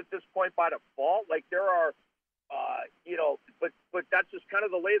 almost at this point by default. Like, there are but that's just kind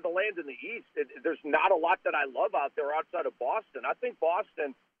of the lay of the land in the East. There's not a lot that I love out there outside of Boston. I think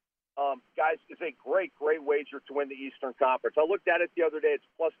Boston, guys, is a great, great wager to win the Eastern Conference. I looked at it the other day. It's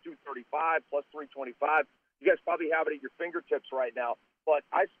plus 235, plus 325. You guys probably have it at your fingertips right now. But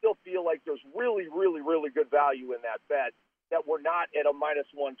I still feel like there's really, really, really good value in that bet, that we're not at a minus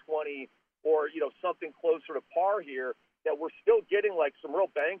 120 or, something closer to par here, that we're still getting like some real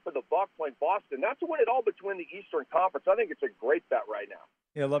bang for the buck playing Boston. Not to win it all between the Eastern Conference. I think it's a great bet right now.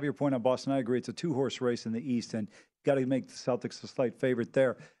 Yeah, I love your point on Boston. I agree. It's a two-horse race in the East, and you got to make the Celtics a slight favorite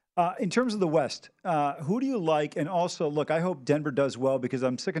there. In terms of the West, who do you like? And also, look, I hope Denver does well, because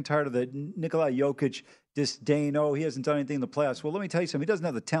I'm sick and tired of the Nikola Jokic disdain. Oh, he hasn't done anything in the playoffs. Well, let me tell you something. He doesn't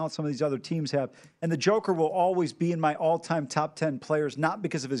have the talent some of these other teams have. And the Joker will always be in my all-time top 10 players, not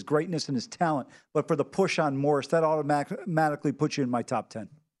because of his greatness and his talent, but for the push on Morris. That automatically puts you in my top 10.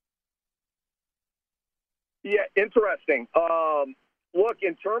 Yeah, interesting. Look,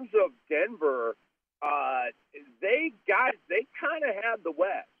 in terms of Denver, they kind of had the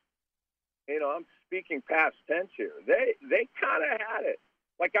West. I'm speaking past tense here. They kind of had it.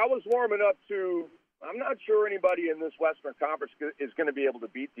 Like, I was warming up to, I'm not sure anybody in this Western Conference is going to be able to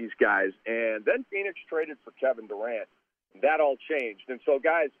beat these guys. And then Phoenix traded for Kevin Durant. That all changed. And so,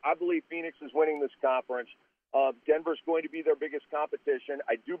 guys, I believe Phoenix is winning this conference. Denver's going to be their biggest competition.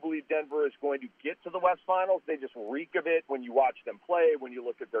 I do believe Denver is going to get to the West Finals. They just reek of it when you watch them play, when you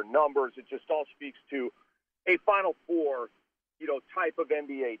look at their numbers. It just all speaks to a Final Four type of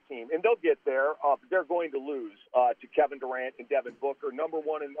NBA team. And they'll get there. They're going to lose to Kevin Durant and Devin Booker, number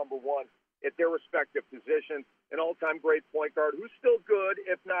one at their respective positions. An all-time great point guard who's still good,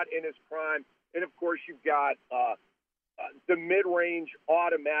 if not in his prime. And, of course, you've got the mid-range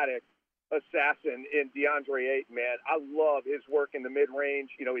automatic assassin in DeAndre Ayton, man. I love his work in the mid-range.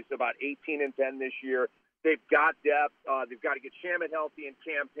 He's about 18-10 this year. They've got depth. They've got to get Shaman healthy and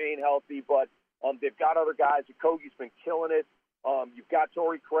Campaign healthy, but they've got other guys. Okogie's been killing it. You've got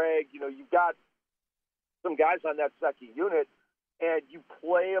Torrey Craig. You've got some guys on that second unit, and you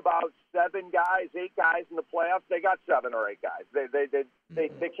play about 8 guys in the playoffs. They got 7 or 8 guys.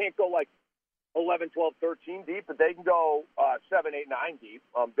 They can't go like 11, 12, 13 deep, but they can go 7, 8, 9 deep.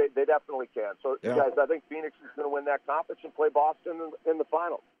 They definitely can. So, guys, I think Phoenix is going to win that conference and play Boston in the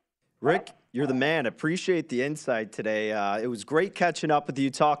finals. Rick, you're the man. Appreciate the insight today. It was great catching up with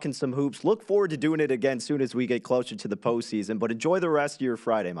you, talking some hoops. Look forward to doing it again soon as we get closer to the postseason. But enjoy the rest of your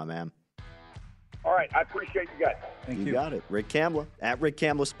Friday, my man. All right. I appreciate you guys. Thank you. You got it. Rick Kamla, at Rick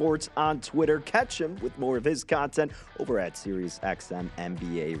Kamla Sports on Twitter. Catch him with more of his content over at SiriusXM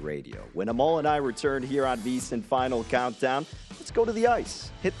NBA Radio. When Amal and I return here on VSiN Final Countdown, let's go to the ice.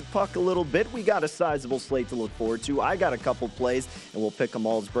 Hit the puck a little bit. We got a sizable slate to look forward to. I got a couple plays, and we'll pick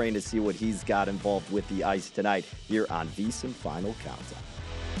Amal's brain to see what he's got involved with the ice tonight here on VSiN Final Countdown.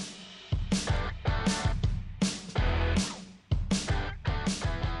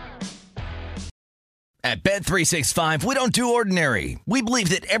 At Bet365, we don't do ordinary. We believe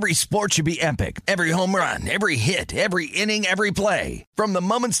that every sport should be epic. Every home run, every hit, every inning, every play. From the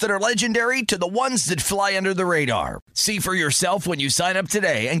moments that are legendary to the ones that fly under the radar. See for yourself when you sign up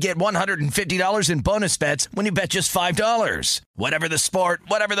today and get $150 in bonus bets when you bet just $5. Whatever the sport,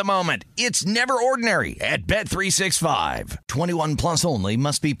 whatever the moment, it's never ordinary at Bet365. 21 plus only.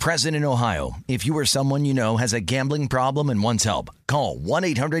 Must be present in Ohio. If you or someone you know has a gambling problem and wants help, call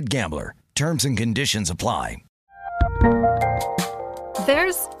 1-800-GAMBLER. Terms and conditions apply.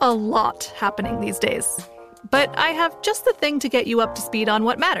 There's a lot happening these days, but I have just the thing to get you up to speed on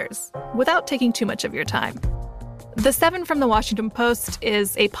what matters without taking too much of your time. The 7 from the Washington Post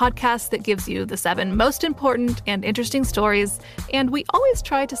is a podcast that gives you the 7 most important and interesting stories, and we always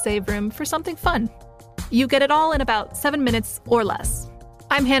try to save room for something fun. You get it all in about 7 minutes or less.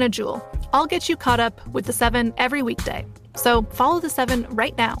 I'm Hannah Jewell. I'll get you caught up with The 7 every weekday. So follow The 7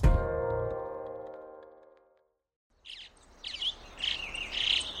 right now.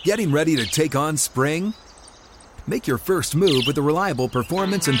 Getting ready to take on spring? Make your first move with the reliable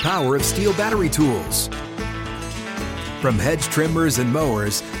performance and power of Steel battery tools. From hedge trimmers and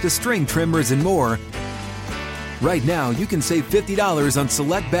mowers to string trimmers and more, right now you can save $50 on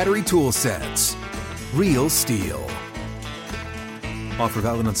select battery tool sets. Real Steel. Offer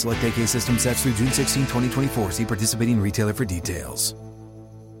valid on select AK system sets through June 16, 2024. See participating retailer for details.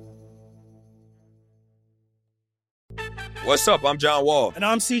 What's up? I'm John Wall. And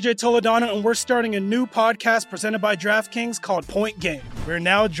I'm CJ Toledano, and we're starting a new podcast presented by DraftKings called Point Game. We're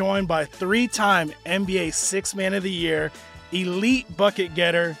now joined by three-time NBA Sixth Man of the Year, elite bucket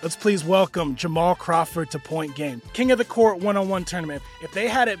getter. Let's please welcome Jamal Crawford to Point Game. King of the Court one-on-one tournament. If they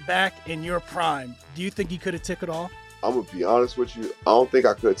had it back in your prime, do you think you could have took it all? I'm going to be honest with you. I don't think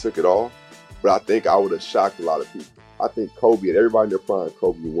I could have took it all, but I think I would have shocked a lot of people. I think Kobe and everybody in their prime,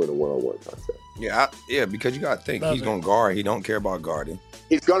 Kobe would win a one-on-one contest. Yeah, because you got to think. He's going to guard. He don't care about guarding.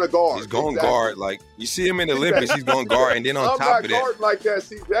 He's going to guard. He's going to guard. Like, you see him in the Olympics, he's going to guard. And then on top of that. I'm not guarding like that,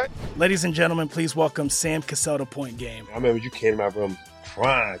 CJ. Ladies and gentlemen, please welcome Sam Cassell to Point Game. I remember you came out from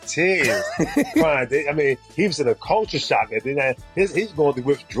crying, tears. Crying. I mean, he was in a culture shock. And then he's going through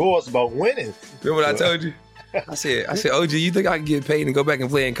withdrawals about winning. Remember what I told you? I said, OG, you think I can get paid and go back and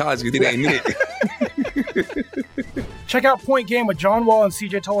play in college because it ain't it? Check out Point Game with John Wall and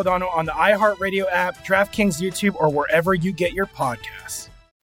CJ Toledano on the iHeartRadio app, DraftKings YouTube, or wherever you get your podcasts.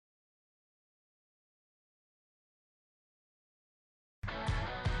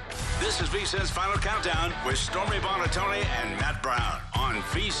 This is VSiN's Final Countdown with Stormy Buonantony and Matt Brown on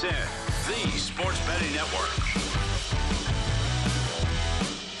VSiN, the Sports Betting Network.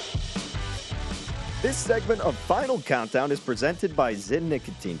 This segment of Final Countdown is presented by Zyn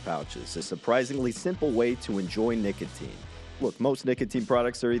Nicotine Pouches, a surprisingly simple way to enjoy nicotine. Look, most nicotine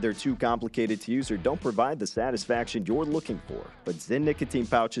products are either too complicated to use or don't provide the satisfaction you're looking for. But Zyn Nicotine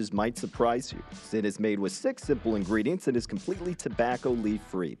Pouches might surprise you. Zyn is made with 6 simple ingredients and is completely tobacco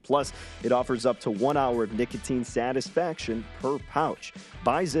leaf-free. Plus, it offers up to 1 hour of nicotine satisfaction per pouch.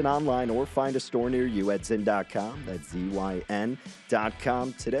 Buy Zyn online or find a store near you at Zyn.com. That's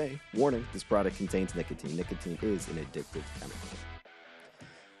ZYN.com today. Warning, this product contains nicotine. Nicotine is an addictive chemical.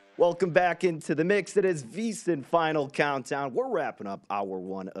 Welcome back into the mix. It is VSiN Final Countdown. We're wrapping up hour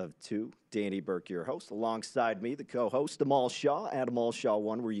 1 of 2. Danny Burke, your host, alongside me, the co-host, Amal Shaw, at Amal Shaw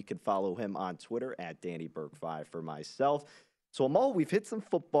 1, where you can follow him on Twitter, at Danny Burke 5 for myself. So, Amal, we've hit some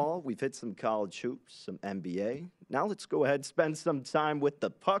football, we've hit some college hoops, some NBA. Now let's go ahead and spend some time with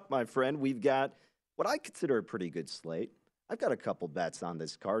the puck, my friend. We've got what I consider a pretty good slate. I've got a couple bets on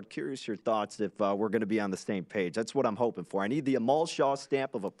this card. Curious your thoughts if we're going to be on the same page. That's what I'm hoping for. I need the Amal Shaw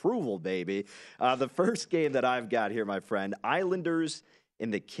stamp of approval, baby. The first game that I've got here, my friend, Islanders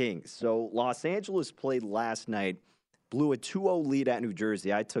and the Kings. So Los Angeles played last night, blew a 2-0 lead at New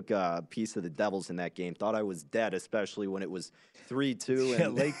Jersey. I took a piece of the Devils in that game. Thought I was dead, especially when it was 3-2. Yeah,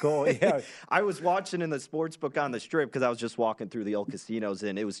 late goal. Yeah. I was watching in the sports book on the Strip because I was just walking through the old casinos,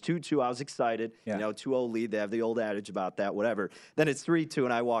 and it was 2-2. I was excited. Yeah. 2-0 lead. They have the old adage about that, whatever. Then it's 3-2,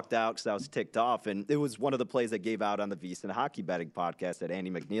 and I walked out because I was ticked off. And it was one of the plays that gave out on the VSiN Hockey Betting podcast that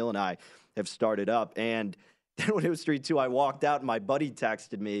Andy McNeil and I have started up. And then when it was 3-2, I walked out, and my buddy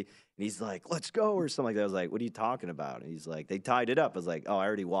texted me, and he's like, let's go, or something like that. I was like, what are you talking about? And he's like, they tied it up. I was like, oh, I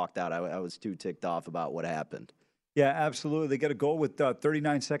already walked out. I was too ticked off about what happened. Yeah, absolutely. They got a goal with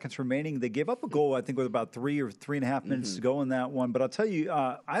 39 seconds remaining. They gave up a goal, I think, with about 3 or 3.5 minutes to go in that one. But I'll tell you,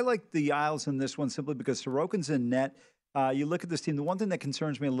 I like the Isles in this one simply because Sorokin's in net. You look at this team, the one thing that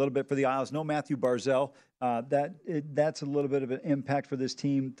concerns me a little bit for the Isles, no Matthew Barzal. That's a little bit of an impact for this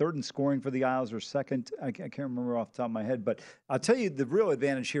team. Third in scoring for the Isles, or second. I can't remember off the top of my head. But I'll tell you, the real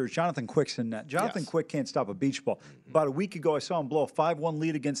advantage here is Jonathan Quick's in net. Jonathan Quick can't stop a beach ball. About a week ago, I saw him blow a 5-1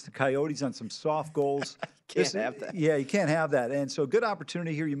 lead against the Coyotes on some soft goals. Can't have that. Yeah, you can't have that. And so good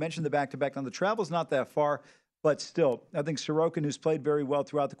opportunity here. You mentioned the back-to-back. Now, the travel's not that far. But still, I think Sorokin, who's played very well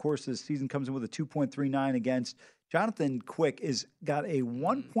throughout the course of the season, comes in with a 2.39 against. Jonathan Quick is got a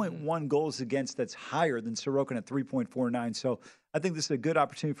 1.1 goals against that's higher than Sorokin at 3.49. So I think this is a good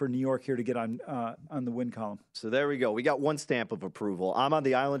opportunity for New York here to get on the win column. So there we go. We got one stamp of approval. I'm on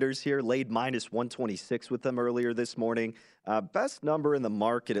the Islanders here. Laid minus 126 with them earlier this morning. Best number in the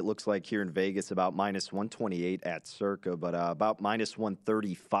market, it looks like here in Vegas, about minus 128 at Circa, but about minus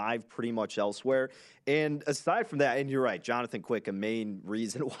 135 pretty much elsewhere. And aside from that, and you're right, Jonathan Quick, a main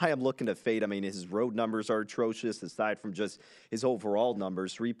reason why I'm looking to fade. I mean, his road numbers are atrocious aside from just his overall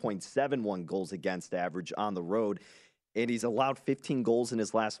numbers, 3.71 goals against average on the road. And he's allowed 15 goals in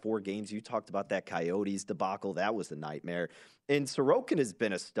his last 4 games. You talked about that Coyotes debacle. That was a nightmare. And Sorokin has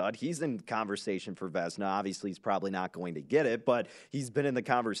been a stud. He's in conversation for Vezina. Obviously, he's probably not going to get it, but he's been in the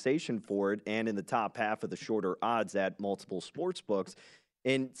conversation for it and in the top half of the shorter odds at multiple sports books.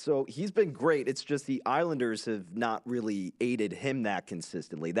 And so he's been great. It's just the Islanders have not really aided him that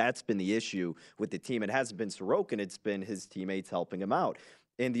consistently. That's been the issue with the team. It hasn't been Sorokin. It's been his teammates helping him out.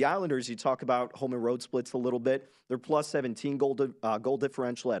 And the Islanders, you talk about home and road splits a little bit. They're plus 17 goal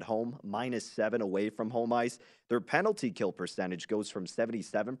differential at home, -7 away from home ice. Their penalty kill percentage goes from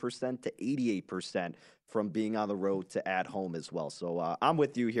 77% to 88% from being on the road to at home as well. So I'm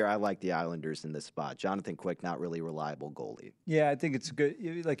with you here. I like the Islanders in this spot. Jonathan Quick, not really reliable goalie. Yeah, I think it's good.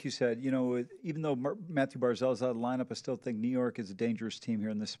 Like you said, even though Matthew Barzal's out of the lineup, I still think New York is a dangerous team here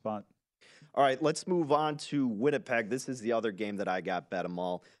in this spot. All right, let's move on to Winnipeg. This is the other game that I got bet them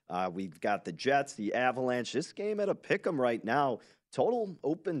all. We've got the Jets, the Avalanche. This game at a pick 'em right now. Total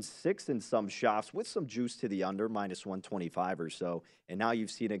open 6 in some shops with some juice to the under, -125 or so. And now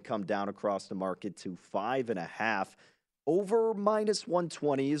you've seen it come down across the market to 5.5. Over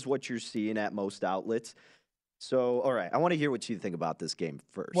 -120 is what you're seeing at most outlets. So, all right, I want to hear what you think about this game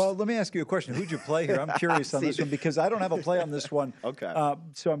first. Well, let me ask you a question. Who'd you play here? I'm curious on this one because I don't have a play on this one. Okay.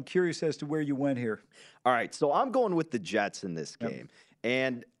 So I'm curious as to where you went here. All right, so I'm going with the Jets in this game.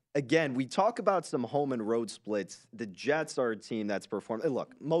 And again, we talk about some home and road splits. The Jets are a team that's performed.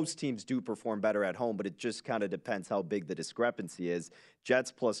 Look, most teams do perform better at home, but it just kind of depends how big the discrepancy is.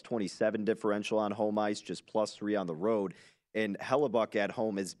 Jets plus 27 differential on home ice, just plus 3 on the road. And Hellebuck at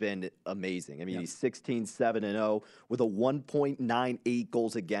home has been amazing. I mean, he's 16-7-0 with a 1.98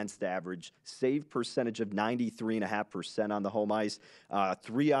 goals against average, save percentage of 93.5% on the home ice.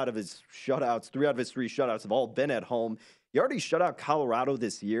 3 out of his 3 shutouts have all been at home. He already shut out Colorado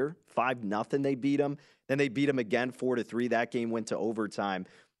this year, 5-0 they beat him. Then they beat him again 4-3. That game went to overtime.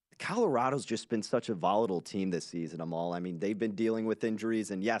 Colorado's just been such a volatile team this season, Amal. I mean, they've been dealing with injuries,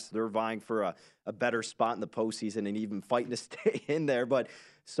 and yes, they're vying for a better spot in the postseason and even fighting to stay in there, but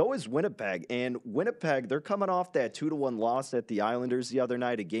so is Winnipeg. And Winnipeg, they're coming off that 2-1 loss at the Islanders the other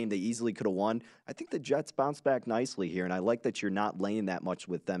night, a game they easily could have won. I think the Jets bounced back nicely here, and I like that you're not laying that much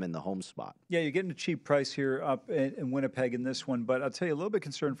with them in the home spot. Yeah, you're getting a cheap price here up in Winnipeg in this one, but I'll tell you a little bit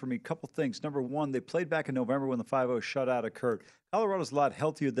concerned for me. A couple things. Number one, they played back in November when the 5-0 shutout occurred. Colorado's a lot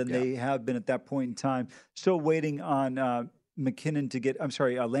healthier than they have been at that point in time. Still waiting on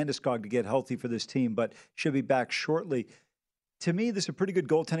Landeskog to get healthy for this team, but should be back shortly. To me, this is a pretty good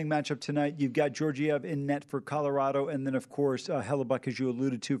goaltending matchup tonight. You've got Georgiev in net for Colorado, and then, of course, Hellebuck, as you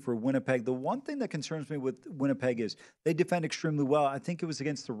alluded to, for Winnipeg. The one thing that concerns me with Winnipeg is they defend extremely well. I think it was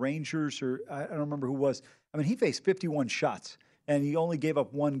against the Rangers, or I don't remember who it was. I mean, he faced 51 shots, and he only gave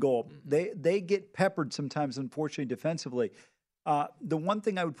up 1 goal. They get peppered sometimes, unfortunately, defensively. The one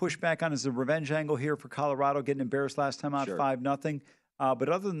thing I would push back on is the revenge angle here for Colorado, getting embarrassed last time out 5-0. But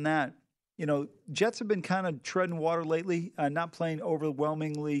other than that, Jets have been kind of treading water lately, not playing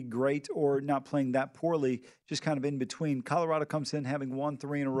overwhelmingly great or not playing that poorly, just kind of in between. Colorado comes in having won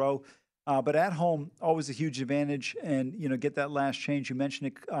 3 in a row. But at home, always a huge advantage, and get that last change. You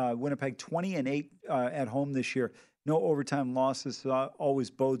mentioned it, Winnipeg 20-8 at home this year. No overtime losses,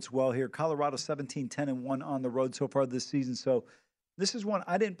 always bodes well here. Colorado 17-10-1 on the road so far this season. So this is one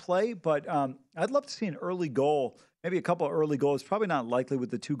I didn't play, but I'd love to see an early goal, maybe a couple of early goals. Probably not likely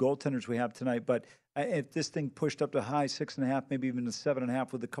with the 2 goaltenders we have tonight, but if this thing pushed up to high 6.5, maybe even to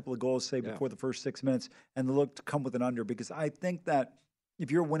 7.5 with a couple of goals, say, before the first 6 minutes, and look to come with an under, because I think that if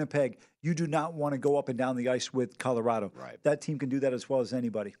you're Winnipeg, you do not want to go up and down the ice with Colorado. Right. That team can do that as well as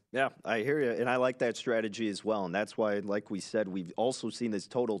anybody. Yeah, I hear you, and I like that strategy as well. And that's why, like we said, we've also seen this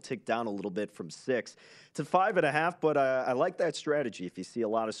total tick down a little bit from 6 to 5.5. But I like that strategy. If you see a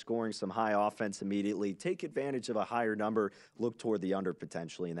lot of scoring, some high offense immediately, take advantage of a higher number, look toward the under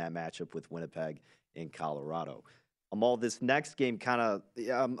potentially in that matchup with Winnipeg and Colorado. Amal, this next game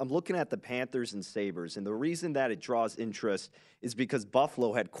I'm looking at the Panthers and Sabres, and the reason that it draws interest is because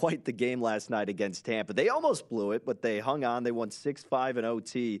Buffalo had quite the game last night against Tampa. They almost blew it, but they hung on. They won 6-5 in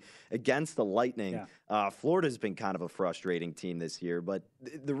OT against the Lightning. Yeah. Florida's been kind of a frustrating team this year, but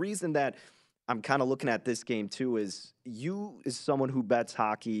the reason that I'm kind of looking at this game too is you, as someone who bets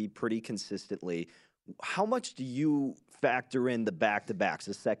hockey pretty consistently, how much do you factor in the back-to-backs,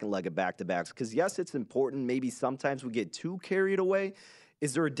 the second leg of back-to-backs? Because, yes, it's important. Maybe sometimes we get too carried away.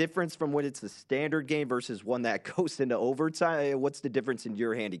 Is there a difference from when it's a standard game versus one that goes into overtime? What's the difference in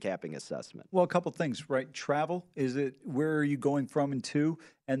your handicapping assessment? Well, a couple things, right? Travel, where are you going from and to?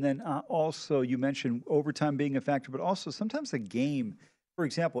 And then also you mentioned overtime being a factor, but also sometimes a game. For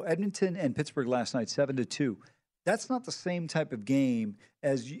example, Edmonton and Pittsburgh last night, 7-2. That's not the same type of game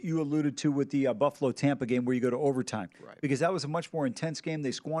as you alluded to with the Buffalo-Tampa game where you go to overtime. Right. Because that was a much more intense game.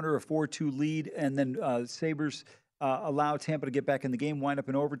 They squander a 4-2 lead, and then Sabres allow Tampa to get back in the game, wind up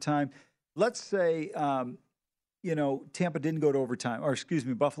in overtime. Let's say, Tampa didn't go to overtime, or excuse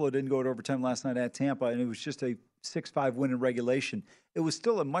me, Buffalo didn't go to overtime last night at Tampa, and it was just a 6-5 win in regulation. It was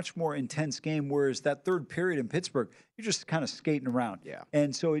still a much more intense game, whereas that third period in Pittsburgh, you're just kind of skating around. Yeah.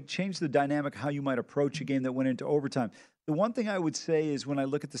 And so it changed the dynamic how you might approach a game that went into overtime. The one thing I would say is when I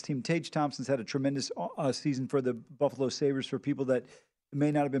look at this team, Tage Thompson's had a tremendous season for the Buffalo Sabres. For people that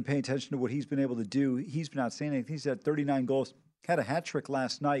may not have been paying attention to what he's been able to do, he's been outstanding. He's had 39 goals. Had a hat trick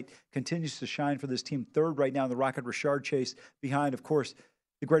last night, continues to shine for this team. Third right now in the Rocket Richard chase, behind, of course,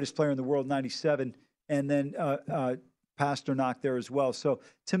 the greatest player in the world, 97, and then Pasternak there as well. So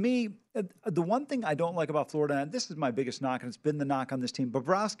to me, the one thing I don't like about Florida, and this is my biggest knock, and it's been the knock on this team,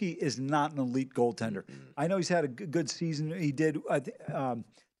 Bobrovsky is not an elite goaltender. I know he's had a good season. He did.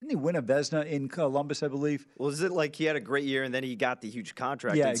 Didn't he win a Vezina in Columbus, I believe? Well, is it like he had a great year and then he got the huge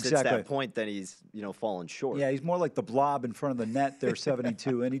contract? Yeah, and since exactly. that point, then he's fallen short. Yeah, he's more like the blob in front of the net there,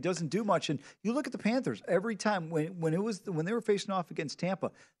 72, and he doesn't do much. And you look at the Panthers, every time when they were facing off against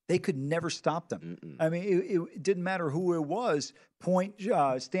Tampa, they could never stop them. I mean, it didn't matter who it was. Point,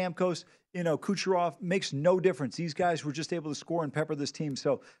 Stamkos, Kucherov, makes no difference. These guys were just able to score and pepper this team.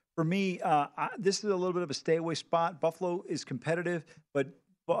 So for me, this is a little bit of a stay away spot. Buffalo is competitive, but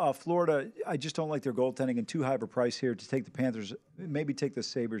Florida, I just don't like their goaltending and too high of a price here to take the Panthers, maybe take the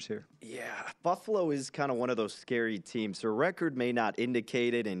Sabres here. Yeah, Buffalo is kind of one of those scary teams. Their record may not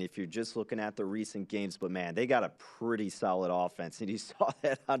indicate it, and if you're just looking at the recent games, but man, they got a pretty solid offense, and you saw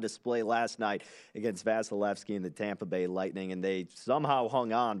that on display last night against Vasilevsky and the Tampa Bay Lightning, and they somehow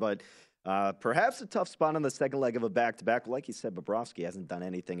hung on, but perhaps a tough spot on the second leg of a back-to-back. Like you said, Bobrovsky hasn't done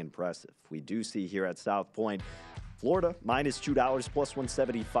anything impressive. We do see here at South Point, Florida, minus $2, plus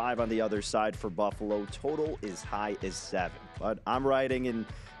 175 on the other side for Buffalo. Total is high as 7. But I'm riding in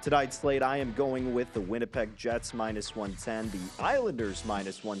tonight's slate. I am going with the Winnipeg Jets, minus 110. The Islanders,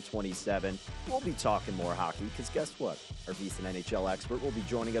 minus 127. We'll be talking more hockey, because guess what? Our VSiN NHL expert will be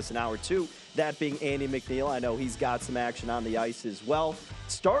joining us in hour 2. That being Andy McNeil. I know he's got some action on the ice as well.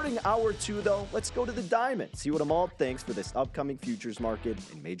 Starting hour 2, though, let's go to the Diamond. See what Amal thinks for this upcoming futures market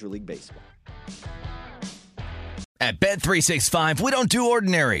in Major League Baseball. At Bet365, we don't do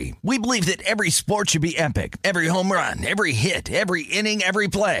ordinary. We believe that every sport should be epic. Every home run, every hit, every inning, every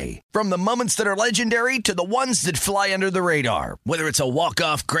play. From the moments that are legendary to the ones that fly under the radar. Whether it's a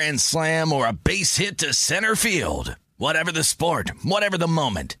walk-off grand slam or a base hit to center field. Whatever the sport, whatever the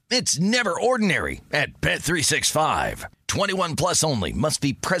moment. It's never ordinary at Bet365. 21 plus only. Must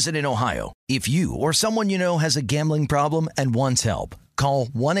be present in Ohio. If you or someone you know has a gambling problem and wants help, call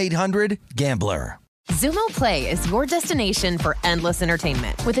 1-800-GAMBLER. Xumo Play is your destination for endless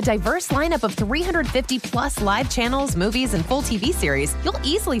entertainment. With a diverse lineup of 350 plus live channels, movies, and full TV series, you'll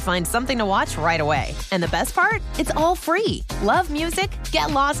easily find something to watch right away. And the best part? It's all free. Love music?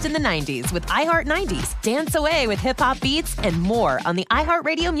 Get lost in the 90s with iHeart 90s, dance away with hip-hop beats, and more on the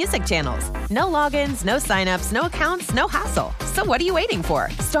iHeartRadio music channels. No logins, no signups, no accounts, no hassle. So what are you waiting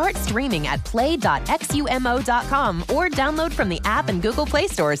for? Start streaming at play.xumo.com or download from the app and Google Play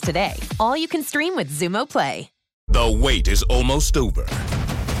stores today. All you can stream with Xumo Play. The wait is almost over.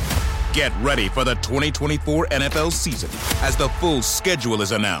 Get ready for the 2024 NFL season as the full schedule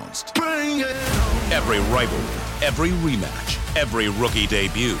is announced. Every rivalry, every rematch, every rookie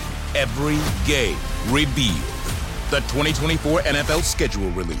debut, every game revealed. The 2024 NFL schedule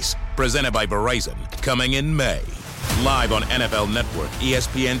release, presented by Verizon, coming in May. Live on NFL Network,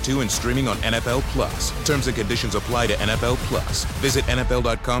 ESPN2, and streaming on NFL Plus. Terms and conditions apply to NFL Plus. Visit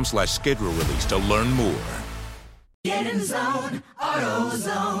NFL.com/schedule release to learn more. Get in zone,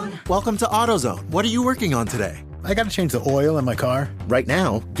 AutoZone. Welcome to AutoZone. What are you working on today? I got to change the oil in my car. Right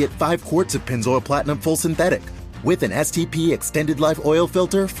now, get 5 quarts of Pennzoil Platinum Full Synthetic with an STP Extended Life Oil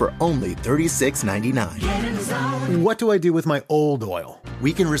Filter for only $36.99. Get in zone. What do I do with my old oil?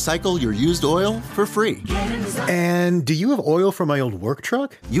 We can recycle your used oil for free. And do you have oil for my old work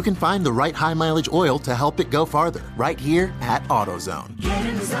truck? You can find the right high mileage oil to help it go farther right here at AutoZone. Get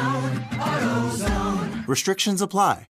in zone, AutoZone. Restrictions apply.